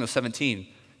 Samuel 17,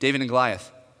 David and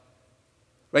Goliath.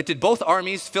 Right? Did both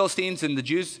armies, Philistines and the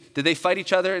Jews, did they fight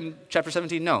each other in chapter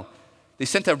 17? No. They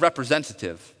sent a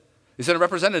representative. They sent a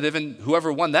representative, and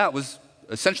whoever won that was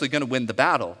essentially going to win the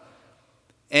battle.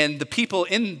 And the people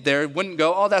in there wouldn't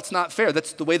go, oh, that's not fair.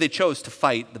 That's the way they chose to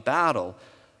fight the battle,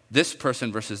 this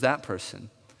person versus that person.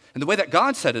 And the way that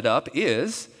God set it up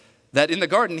is that in the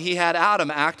garden, he had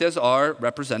Adam act as our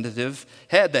representative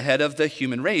head, the head of the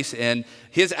human race. And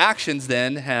his actions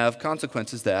then have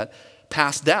consequences that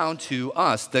pass down to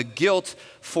us. The guilt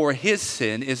for his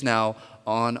sin is now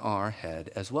on our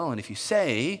head as well. And if you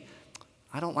say,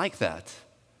 I don't like that,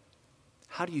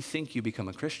 how do you think you become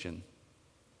a Christian?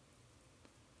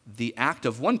 The act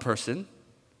of one person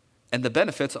and the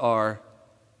benefits are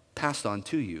passed on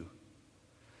to you.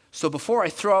 So before I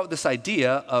throw out this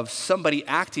idea of somebody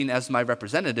acting as my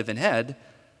representative and head,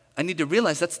 I need to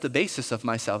realize that's the basis of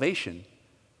my salvation.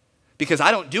 Because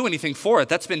I don't do anything for it.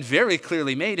 That's been very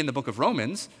clearly made in the book of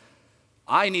Romans.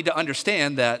 I need to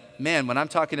understand that, man, when I'm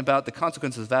talking about the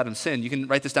consequences of Adam's sin, you can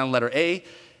write this down, letter A.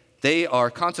 They are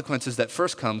consequences that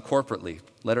first come corporately.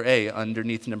 Letter A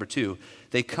underneath number 2.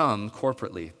 They come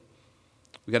corporately.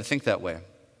 We've got to think that way.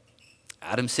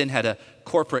 Adam's sin had a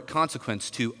corporate consequence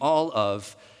to all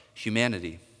of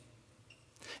humanity.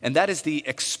 And that is the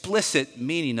explicit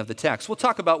meaning of the text. We'll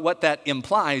talk about what that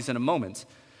implies in a moment.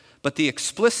 But the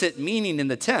explicit meaning in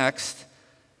the text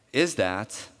is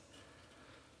that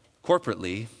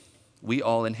corporately, we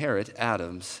all inherit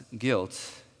Adam's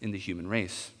guilt in the human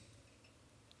race.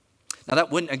 Now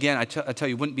that wouldn't, again, I tell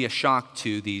you, wouldn't be a shock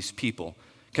to these people.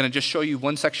 Can I just show you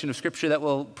one section of Scripture that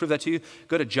will prove that to you?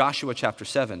 Go to Joshua chapter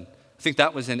 7. I think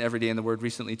that was in Every Day in the Word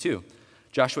recently too.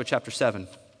 Joshua chapter 7,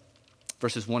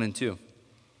 verses 1 and 2.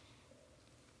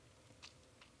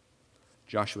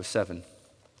 Joshua 7,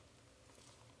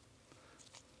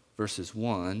 verses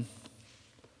 1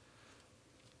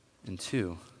 and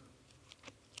 2.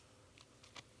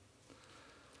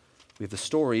 We have the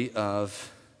story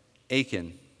of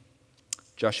Achan.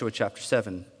 Joshua chapter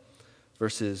 7,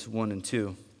 verses 1 and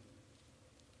 2.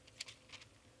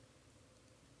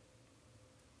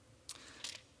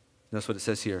 Notice what it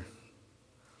says here.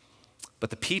 But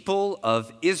the people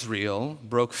of Israel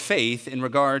broke faith in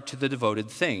regard to the devoted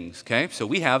things. Okay, so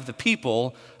we have the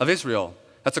people of Israel.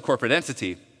 That's a corporate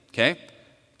entity. Okay,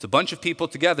 it's a bunch of people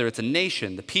together. It's a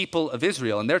nation, the people of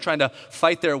Israel, and they're trying to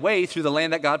fight their way through the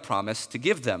land that God promised to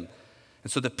give them.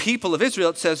 And so the people of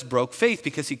Israel, it says, broke faith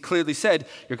because he clearly said,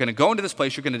 you're going to go into this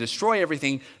place, you're going to destroy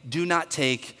everything, do not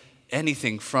take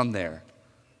anything from there.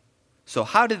 So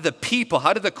how did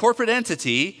the corporate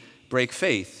entity break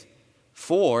faith?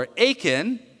 For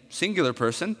Achan, singular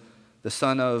person, the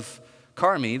son of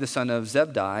Carmi, the son of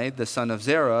Zebdi, the son of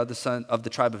Zerah, the son of the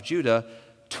tribe of Judah,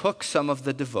 took some of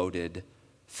the devoted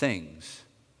things.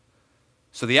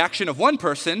 So the action of one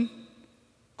person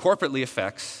corporately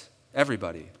affects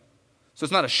everybody. So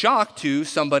it's not a shock to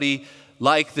somebody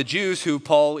like the Jews who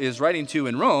Paul is writing to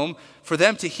in Rome for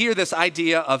them to hear this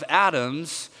idea of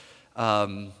Adam's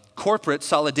corporate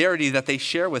solidarity that they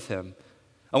share with him.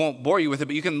 I won't bore you with it,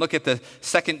 but you can look at the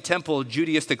Second Temple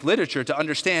Judaistic literature to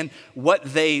understand what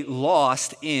they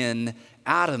lost in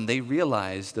Adam. They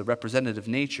realized the representative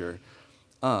nature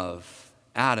of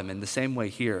Adam in the same way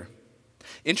here.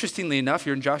 Interestingly enough,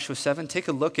 here in Joshua 7, take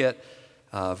a look at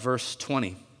verse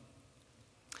 20.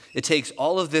 It takes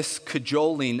all of this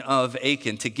cajoling of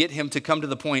Achan to get him to come to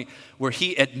the point where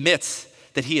he admits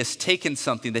that he has taken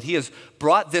something, that he has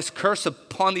brought this curse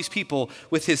upon these people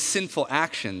with his sinful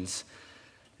actions.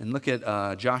 And look at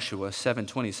Joshua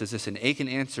 7:20. It says this, and Achan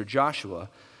answered Joshua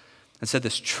and said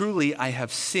this, truly I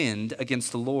have sinned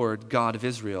against the Lord God of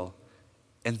Israel,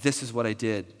 and this is what I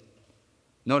did.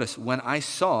 Notice, when I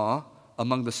saw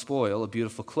among the spoil a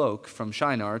beautiful cloak from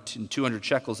Shinar, 200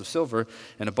 shekels of silver,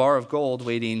 and a bar of gold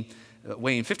weighing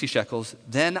 50 shekels,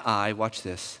 then I, watch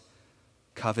this,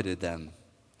 coveted them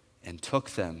and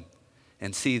took them.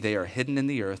 And see, they are hidden in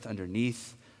the earth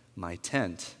underneath my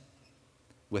tent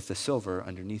with the silver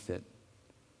underneath it.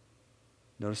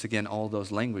 Notice again all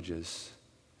those languages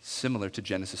similar to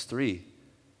Genesis 3.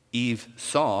 Eve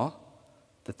saw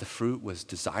that the fruit was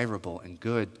desirable and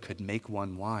good, could make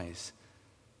one wise.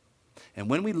 And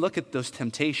when we look at those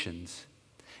temptations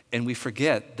and we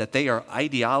forget that they are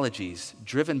ideologies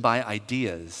driven by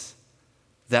ideas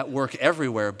that work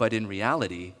everywhere, but in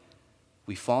reality,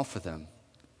 we fall for them.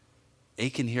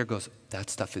 Achan here goes, that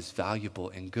stuff is valuable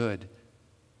and good,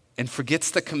 and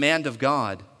forgets the command of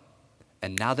God.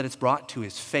 And now that it's brought to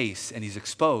his face and he's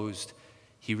exposed,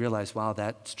 he realized, wow,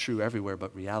 that's true everywhere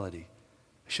but reality.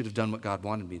 I should have done what God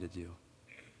wanted me to do.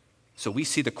 So we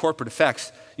see the corporate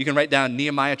effects. You can write down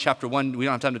Nehemiah chapter 1. We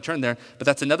don't have time to turn there, but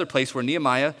that's another place where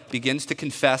Nehemiah begins to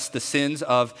confess the sins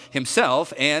of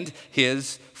himself and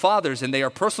his fathers, and they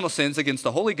are personal sins against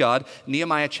the holy God.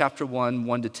 Nehemiah chapter 1,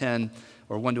 1 to 10,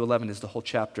 or 1 to 11 is the whole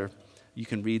chapter. You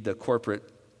can read the corporate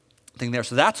thing there.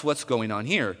 So that's what's going on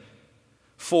here.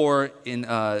 Back in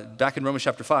Romans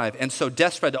chapter 5, and so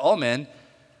death spread to all men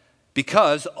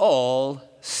because all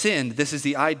sinned. This is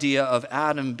the idea of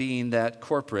Adam being that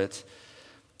corporate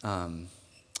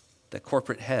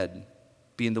head,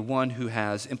 being the one who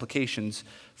has implications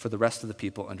for the rest of the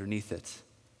people underneath it.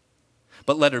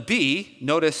 But letter B,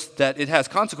 notice that it has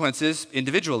consequences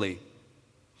individually.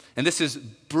 And this is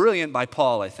brilliant by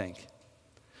Paul, I think.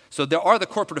 So there are the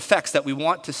corporate effects that we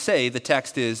want to say the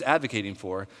text is advocating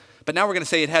for, but now we're going to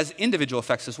say it has individual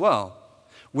effects as well,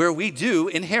 where we do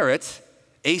inherit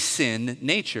a sin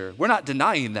nature. We're not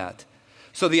denying that.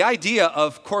 So the idea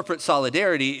of corporate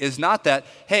solidarity is not that,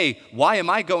 hey, why am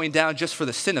I going down just for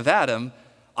the sin of Adam?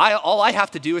 All I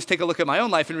have to do is take a look at my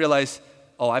own life and realize,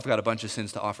 oh, I've got a bunch of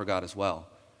sins to offer God as well.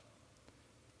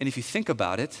 And if you think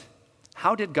about it,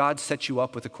 how did God set you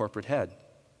up with a corporate head?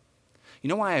 You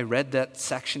know why I read that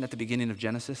section at the beginning of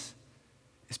Genesis?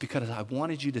 It's because I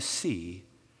wanted you to see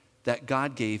that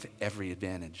God gave every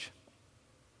advantage.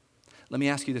 Let me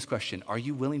ask you this question. Are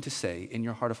you willing to say in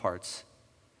your heart of hearts,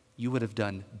 you would have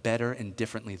done better and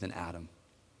differently than Adam?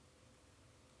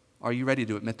 Are you ready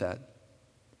to admit that?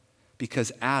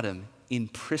 Because Adam, in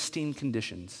pristine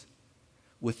conditions,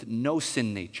 with no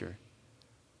sin nature,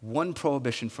 one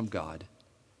prohibition from God,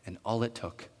 and all it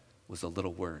took was a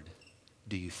little word.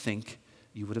 Do you think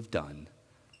you would have done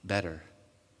better?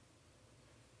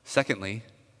 Secondly,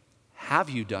 have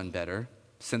you done better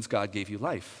since God gave you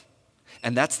life?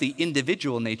 And that's the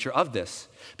individual nature of this,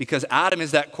 because Adam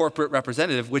is that corporate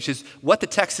representative, which is what the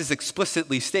text is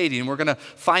explicitly stating. And we're going to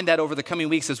find that over the coming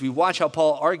weeks as we watch how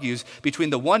Paul argues between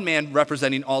the one man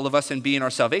representing all of us and being our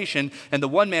salvation, and the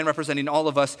one man representing all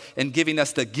of us and giving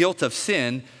us the guilt of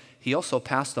sin. He also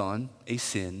passed on a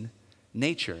sin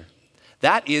nature.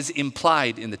 That is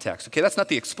implied in the text. Okay, that's not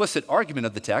the explicit argument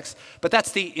of the text, but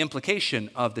that's the implication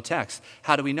of the text.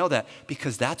 How do we know that?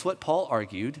 Because that's what Paul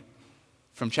argued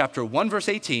from chapter 1, verse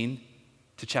 18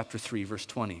 to chapter 3, verse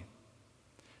 20.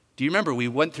 Do you remember we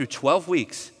went through 12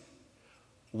 weeks?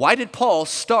 Why did Paul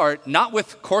start not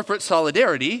with corporate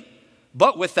solidarity,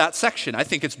 but with that section? I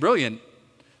think it's brilliant.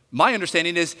 My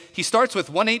understanding is he starts with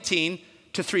 118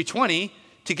 to 320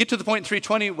 to get to the point in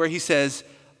 320 where he says,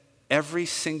 every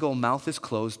single mouth is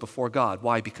closed before God.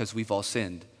 Why? Because we've all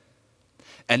sinned.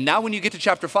 And now when you get to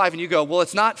chapter 5 and you go, well,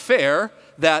 it's not fair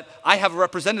that I have a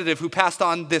representative who passed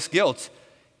on this guilt.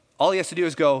 All he has to do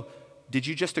is go, did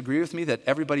you just agree with me that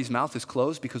everybody's mouth is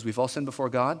closed because we've all sinned before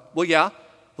God? Well, yeah.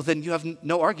 Well, then you have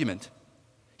no argument.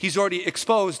 He's already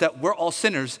exposed that we're all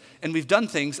sinners and we've done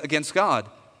things against God.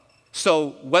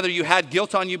 So whether you had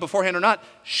guilt on you beforehand or not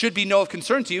should be no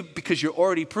concern to you because you're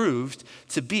already proved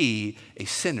to be a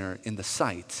sinner in the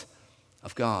sight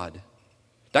of God.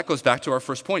 That goes back to our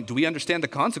first point. Do we understand the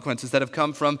consequences that have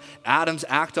come from Adam's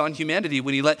act on humanity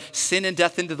when he let sin and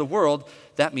death into the world?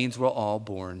 That means we're all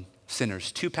born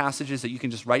sinners. Two passages that you can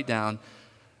just write down.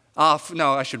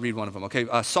 No, I should read one of them. Okay,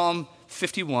 Psalm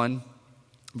 51,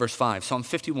 verse 5. Psalm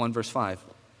 51, verse 5.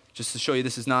 Just to show you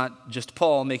this is not just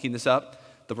Paul making this up.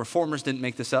 The reformers didn't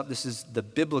make this up. This is the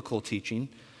biblical teaching.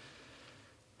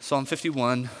 Psalm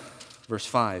 51, verse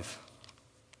 5.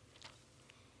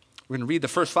 We're going to read the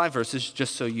first 5 verses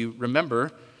just so you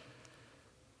remember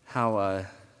how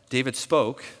David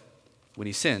spoke when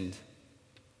he sinned.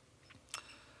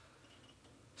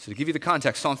 So to give you the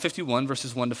context, Psalm 51,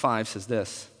 verses 1 to 5 says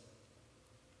this.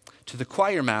 To the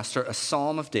choir master, a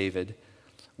psalm of David,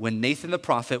 when Nathan the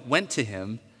prophet went to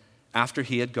him after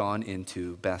he had gone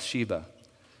into Bathsheba.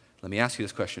 Let me ask you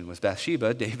this question. Was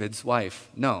Bathsheba David's wife?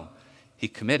 No. He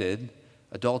committed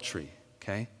adultery,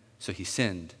 okay? So he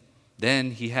sinned.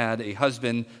 Then he had a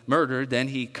husband murdered. Then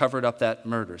he covered up that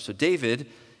murder. So David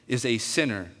is a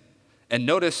sinner. And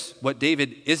notice what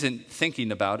David isn't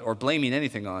thinking about or blaming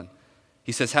anything on.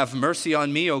 He says, have mercy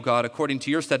on me, O God, according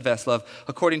to your steadfast love,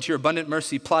 according to your abundant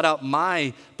mercy, blot out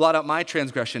my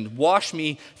transgression. Wash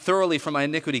me thoroughly from my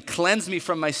iniquity. Cleanse me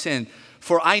from my sin.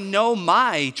 For I know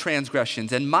my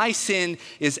transgressions, and my sin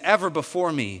is ever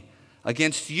before me.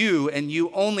 Against you and you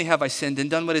only have I sinned and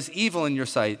done what is evil in your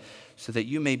sight, so that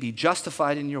you may be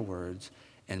justified in your words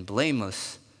and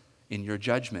blameless in your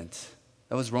judgment.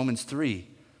 That was Romans 3.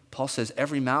 Paul says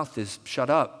every mouth is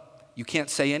shut up. You can't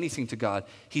say anything to God.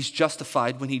 He's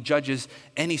justified when he judges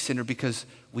any sinner because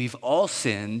we've all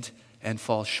sinned and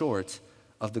fall short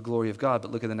of the glory of God.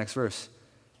 But look at the next verse.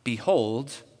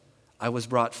 Behold, I was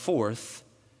brought forth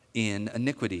in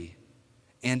iniquity,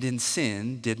 and in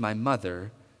sin did my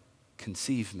mother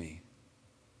conceive me.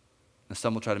 Now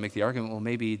some will try to make the argument, well,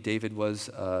 maybe David was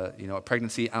a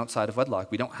pregnancy outside of wedlock.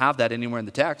 We don't have that anywhere in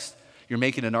the text. You're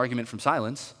making an argument from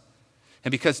silence.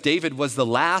 And because David was the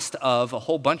last of a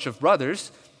whole bunch of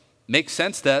brothers, makes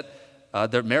sense that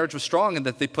their marriage was strong and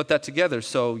that they put that together.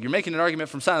 So you're making an argument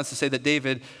from silence to say that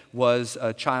David was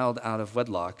a child out of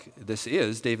wedlock. This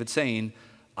is David saying,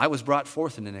 I was brought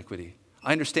forth in iniquity.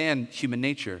 I understand human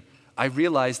nature. I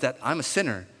realize that I'm a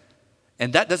sinner.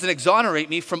 And that doesn't exonerate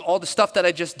me from all the stuff that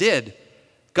I just did.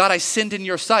 God, I sinned in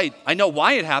your sight. I know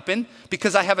why it happened,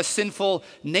 because I have a sinful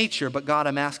nature. But God,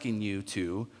 I'm asking you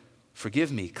to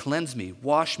forgive me, cleanse me,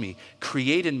 wash me,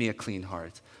 create in me a clean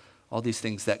heart. All these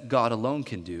things that God alone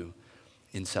can do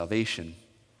in salvation.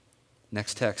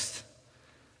 Next text,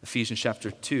 Ephesians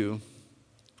chapter 2,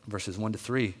 verses 1 to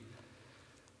 3.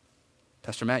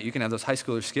 Pastor Matt, you can have those high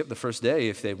schoolers skip the first day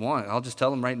if they want. I'll just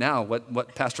tell them right now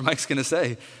what Pastor Mike's going to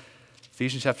say.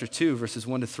 Ephesians chapter 2, verses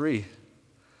 1 to 3.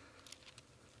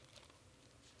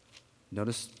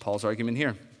 Notice Paul's argument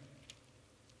here.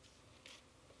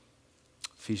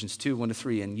 Ephesians 2, 1 to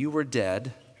 3. And you were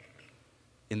dead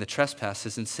in the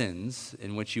trespasses and sins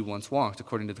in which you once walked,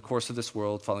 according to the course of this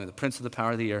world, following the prince of the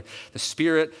power of the air, the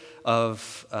spirit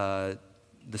that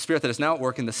is now at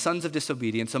work in the sons of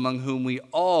disobedience, among whom we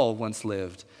all once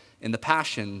lived in the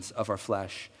passions of our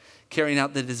flesh, carrying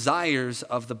out the desires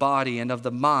of the body and of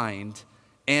the mind,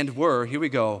 and were, here we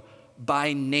go,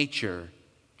 by nature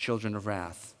children of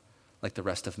wrath, like the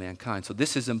rest of mankind. So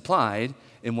this is implied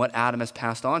in what Adam has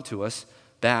passed on to us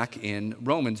back in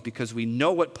Romans, because we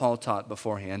know what Paul taught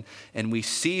beforehand, and we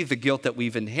see the guilt that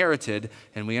we've inherited,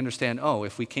 and we understand, oh,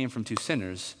 if we came from two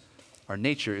sinners, our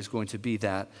nature is going to be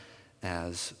that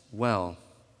as well.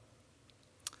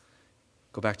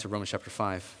 Go back to Romans chapter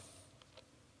 5.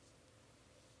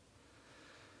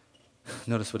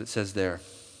 Notice what it says there.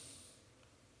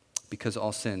 Because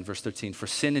all sin, verse 13, for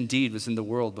sin indeed was in the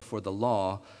world before the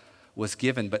law was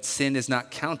given, but sin is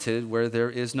not counted where there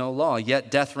is no law. Yet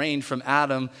death reigned from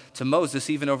Adam to Moses,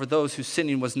 even over those whose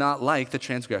sinning was not like the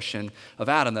transgression of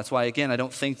Adam. That's why, again, I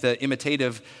don't think the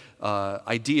imitative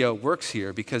idea works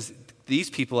here, because these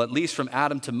people, at least from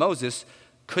Adam to Moses,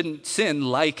 couldn't sin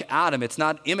like Adam. It's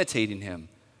not imitating him.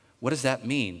 What does that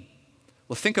mean?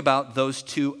 Well, think about those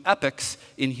two epochs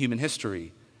in human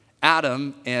history,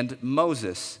 Adam and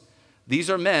Moses. These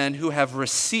are men who have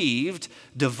received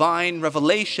divine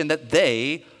revelation that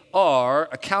they are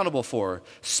accountable for.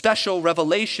 Special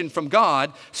revelation from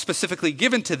God specifically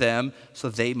given to them so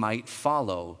they might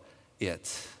follow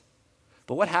it.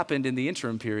 But what happened in the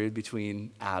interim period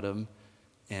between Adam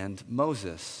and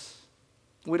Moses?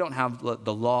 We don't have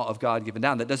the law of God given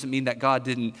down. That doesn't mean that God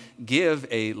didn't give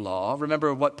a law.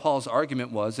 Remember what Paul's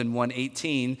argument was in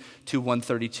 1:18 to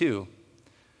 1:32.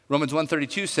 Romans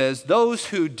 1:32 says, those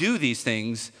who do these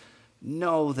things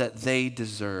know that they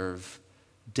deserve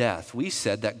death. We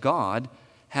said that God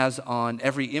has on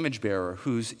every image bearer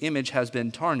whose image has been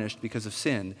tarnished because of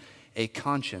sin a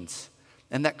conscience,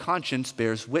 and that conscience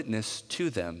bears witness to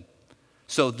them.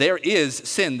 So there is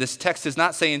sin. This text is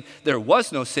not saying there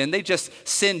was no sin. They just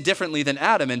sinned differently than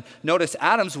Adam. And notice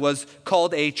Adam's was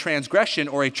called a transgression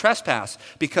or a trespass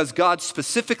because God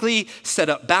specifically set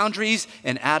up boundaries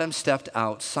and Adam stepped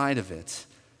outside of it.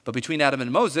 But between Adam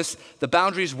and Moses, the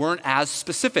boundaries weren't as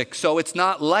specific. So it's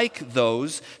not like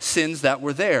those sins that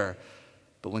were there.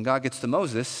 But when God gets to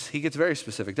Moses, he gets very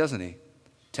specific, doesn't he?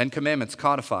 10 Commandments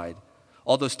codified.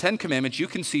 All those 10 commandments you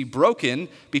can see broken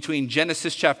between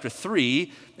Genesis chapter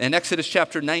 3 and Exodus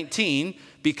chapter 19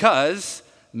 because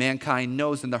mankind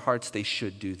knows in their hearts they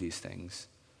should do these things.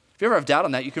 If you ever have doubt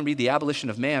on that, you can read The Abolition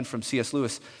of Man from C.S.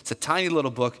 Lewis. It's a tiny little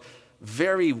book,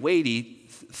 very weighty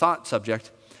thought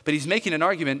subject, but he's making an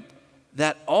argument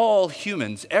that all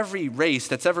humans, every race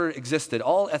that's ever existed,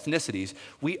 all ethnicities,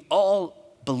 we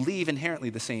all believe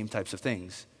inherently the same types of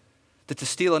things. That to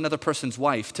steal another person's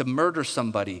wife, to murder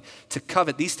somebody, to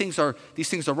covet, these things are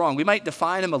wrong. We might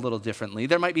define them a little differently.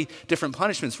 There might be different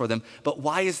punishments for them, but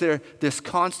why is there this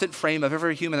constant frame of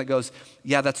every human that goes,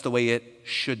 yeah, that's the way it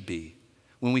should be?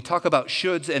 When we talk about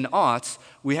shoulds and oughts,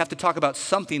 we have to talk about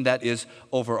something that is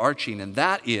overarching, and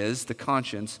that is the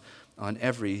conscience on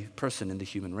every person in the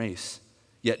human race.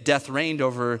 Yet death reigned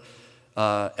over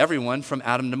everyone from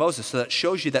Adam to Moses. So that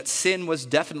shows you that sin was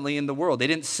definitely in the world. They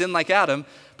didn't sin like Adam,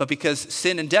 but because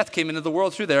sin and death came into the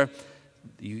world through there,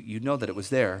 you know that it was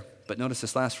there. But notice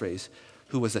this last phrase,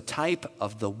 who was a type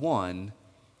of the one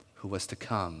who was to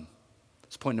come.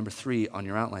 It's point number 3 on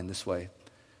your outline this way.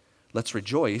 Let's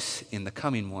rejoice in the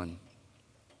coming one.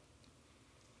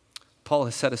 Paul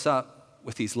has set us up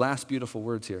with these last beautiful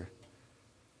words here.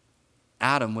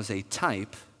 Adam was a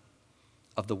type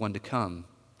of the one to come.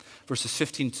 Verses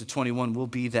 15 to 21 will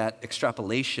be that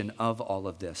extrapolation of all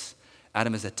of this.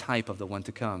 Adam is a type of the one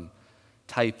to come.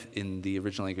 Type in the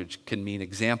original language can mean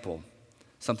example.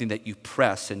 something that you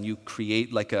press and you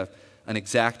create like an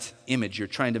exact image. You're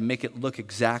trying to make it look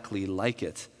exactly like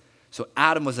it. So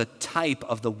Adam was a type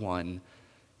of the one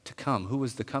to come. Who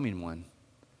was the coming one?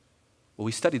 Well,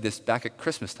 we studied this back at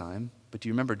Christmas time, but do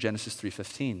you remember Genesis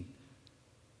 3:15?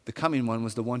 The coming one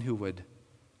was the one who would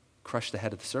crush the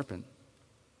head of the serpent.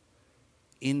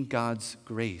 In God's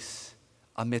grace,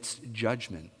 amidst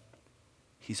judgment,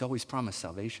 he's always promised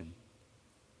salvation.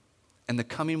 And the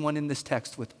coming one in this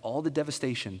text, with all the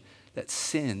devastation that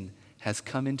sin has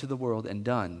come into the world and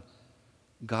done,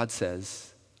 God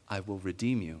says, I will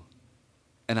redeem you.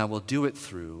 And I will do it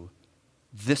through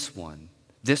this one,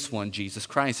 Jesus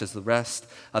Christ, as the rest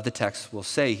of the text will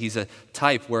say. He's a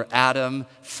type where Adam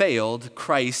failed,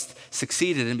 Christ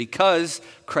succeeded. And because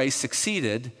Christ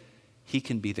succeeded, he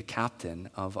can be the captain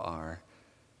of our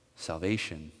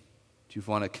salvation. Do you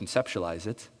want to conceptualize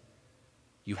it?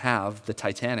 You have the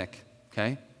Titanic,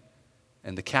 okay?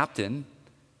 And the captain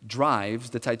drives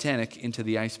the Titanic into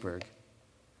the iceberg.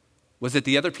 Was it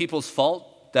the other people's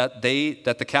fault that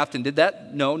the captain did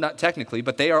that? No, not technically,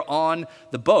 but they are on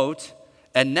the boat,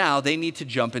 and now they need to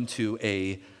jump into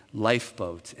a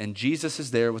lifeboat. And Jesus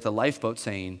is there with a lifeboat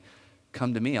saying,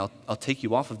 come to me, I'll take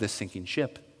you off of this sinking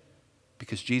ship.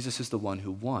 Because Jesus is the one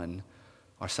who won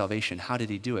our salvation. How did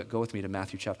he do it? Go with me to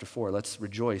Matthew chapter 4. Let's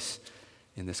rejoice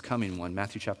in this coming one.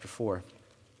 Matthew chapter 4.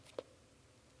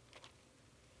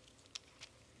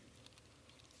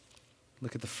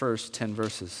 Look at the first 10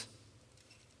 verses.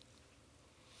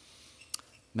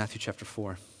 Matthew chapter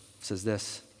 4 says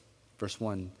this, verse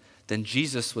 1. Then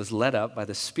Jesus was led up by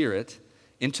the Spirit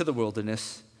into the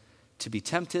wilderness to be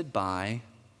tempted by,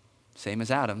 same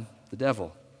as Adam, the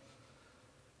devil.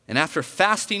 And after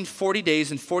fasting 40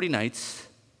 days and 40 nights,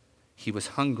 he was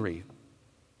hungry.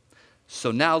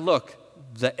 So now look,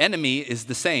 the enemy is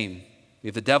the same. We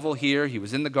have the devil here. He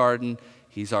was in the garden.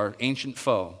 He's our ancient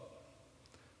foe.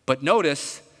 But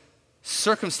notice,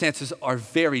 circumstances are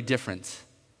very different.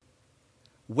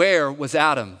 Where was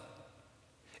Adam?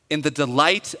 In the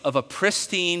delight of a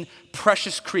pristine,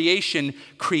 precious creation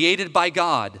created by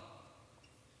God.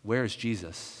 Where is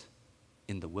Jesus?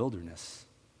 In the wilderness.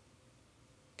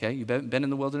 Okay, you've been in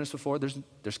the wilderness before?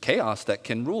 There's chaos that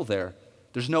can rule there.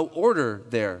 There's no order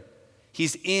there.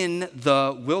 He's in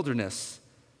the wilderness.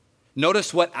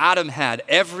 Notice what Adam had,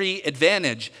 every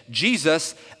advantage.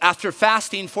 Jesus, after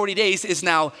fasting 40 days, is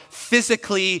now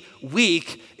physically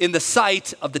weak in the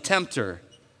sight of the tempter.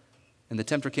 And the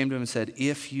tempter came to him and said,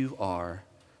 if you are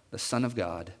the Son of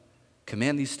God,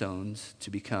 command these stones to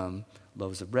become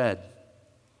loaves of bread.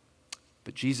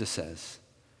 But Jesus says,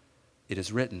 it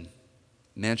is written,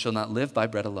 man shall not live by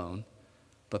bread alone,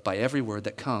 but by every word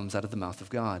that comes out of the mouth of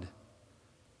God.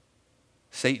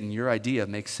 Satan, your idea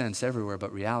makes sense everywhere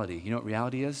but reality. You know what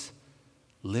reality is?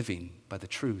 Living by the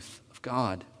truth of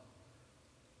God.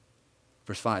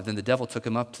 Verse 5, then the devil took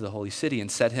him up to the holy city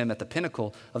and set him at the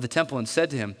pinnacle of the temple and said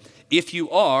to him, if you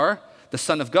are the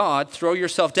Son of God, throw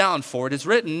yourself down, for it is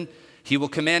written, he will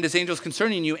command his angels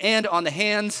concerning you, and on the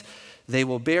hands they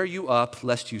will bear you up,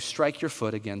 lest you strike your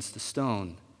foot against a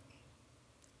stone.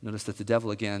 Notice that the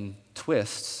devil again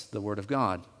twists the word of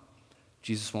God.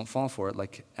 Jesus won't fall for it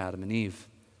like Adam and Eve.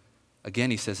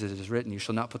 Again, he says, it is written, you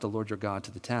shall not put the Lord your God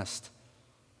to the test.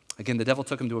 Again, the devil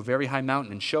took him to a very high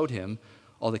mountain and showed him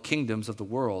all the kingdoms of the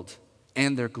world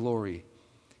and their glory.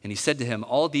 And he said to him,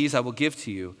 all these I will give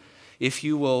to you if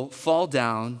you will fall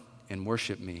down and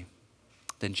worship me.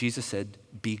 Then Jesus said,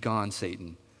 be gone,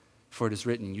 Satan, for it is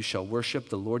written, you shall worship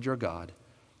the Lord your God,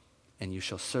 and you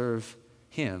shall serve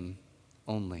him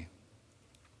only.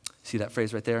 See that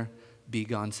phrase right there? Be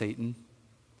gone, Satan.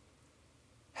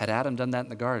 Had Adam done that in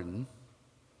the garden,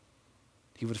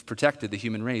 he would have protected the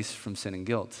human race from sin and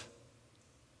guilt.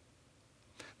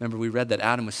 Remember, we read that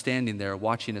Adam was standing there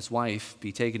watching his wife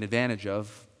be taken advantage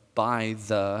of by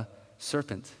the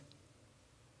serpent.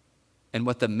 And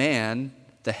what the man,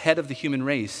 the head of the human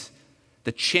race,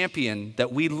 the champion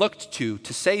that we looked to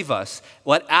save us,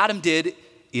 what Adam did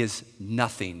is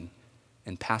nothing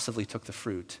and passively took the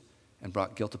fruit and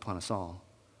brought guilt upon us all.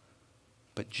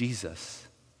 But Jesus,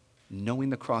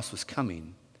 knowing the cross was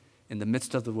coming, in the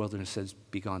midst of the wilderness says,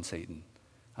 be gone, Satan.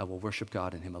 I will worship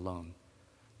God and him alone.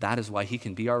 That is why he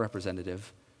can be our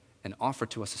representative and offer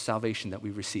to us a salvation that we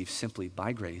receive simply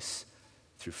by grace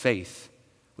through faith,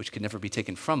 which can never be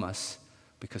taken from us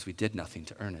because we did nothing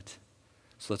to earn it.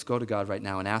 So let's go to God right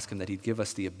now and ask him that he'd give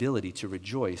us the ability to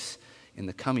rejoice in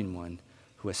the coming one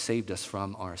who has saved us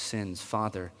from our sins.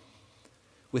 Father,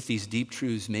 with these deep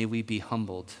truths, may we be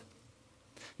humbled.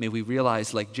 May we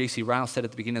realize, like J.C. Ryle said at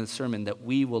the beginning of the sermon, that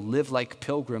we will live like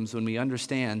pilgrims when we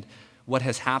understand what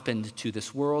has happened to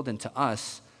this world and to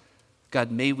us God,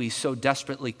 may we so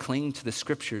desperately cling to the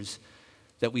scriptures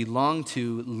that we long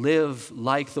to live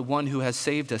like the one who has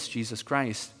saved us, Jesus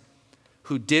Christ,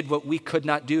 who did what we could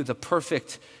not do. The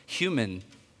perfect human,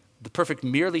 the perfect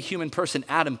merely human person,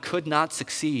 Adam, could not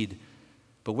succeed.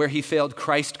 But where he failed,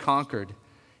 Christ conquered.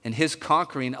 And his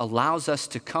conquering allows us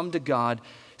to come to God,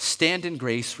 stand in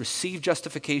grace, receive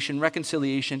justification,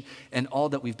 reconciliation, and all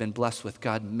that we've been blessed with.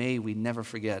 God, may we never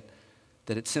forget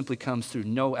that it simply comes through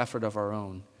no effort of our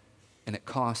own, and it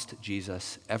cost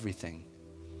Jesus everything.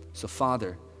 So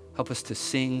Father, help us to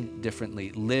sing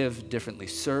differently, live differently,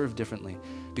 serve differently,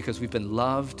 because we've been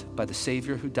loved by the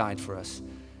Savior who died for us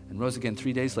and rose again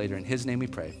 3 days later. In his name we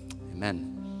pray.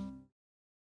 Amen.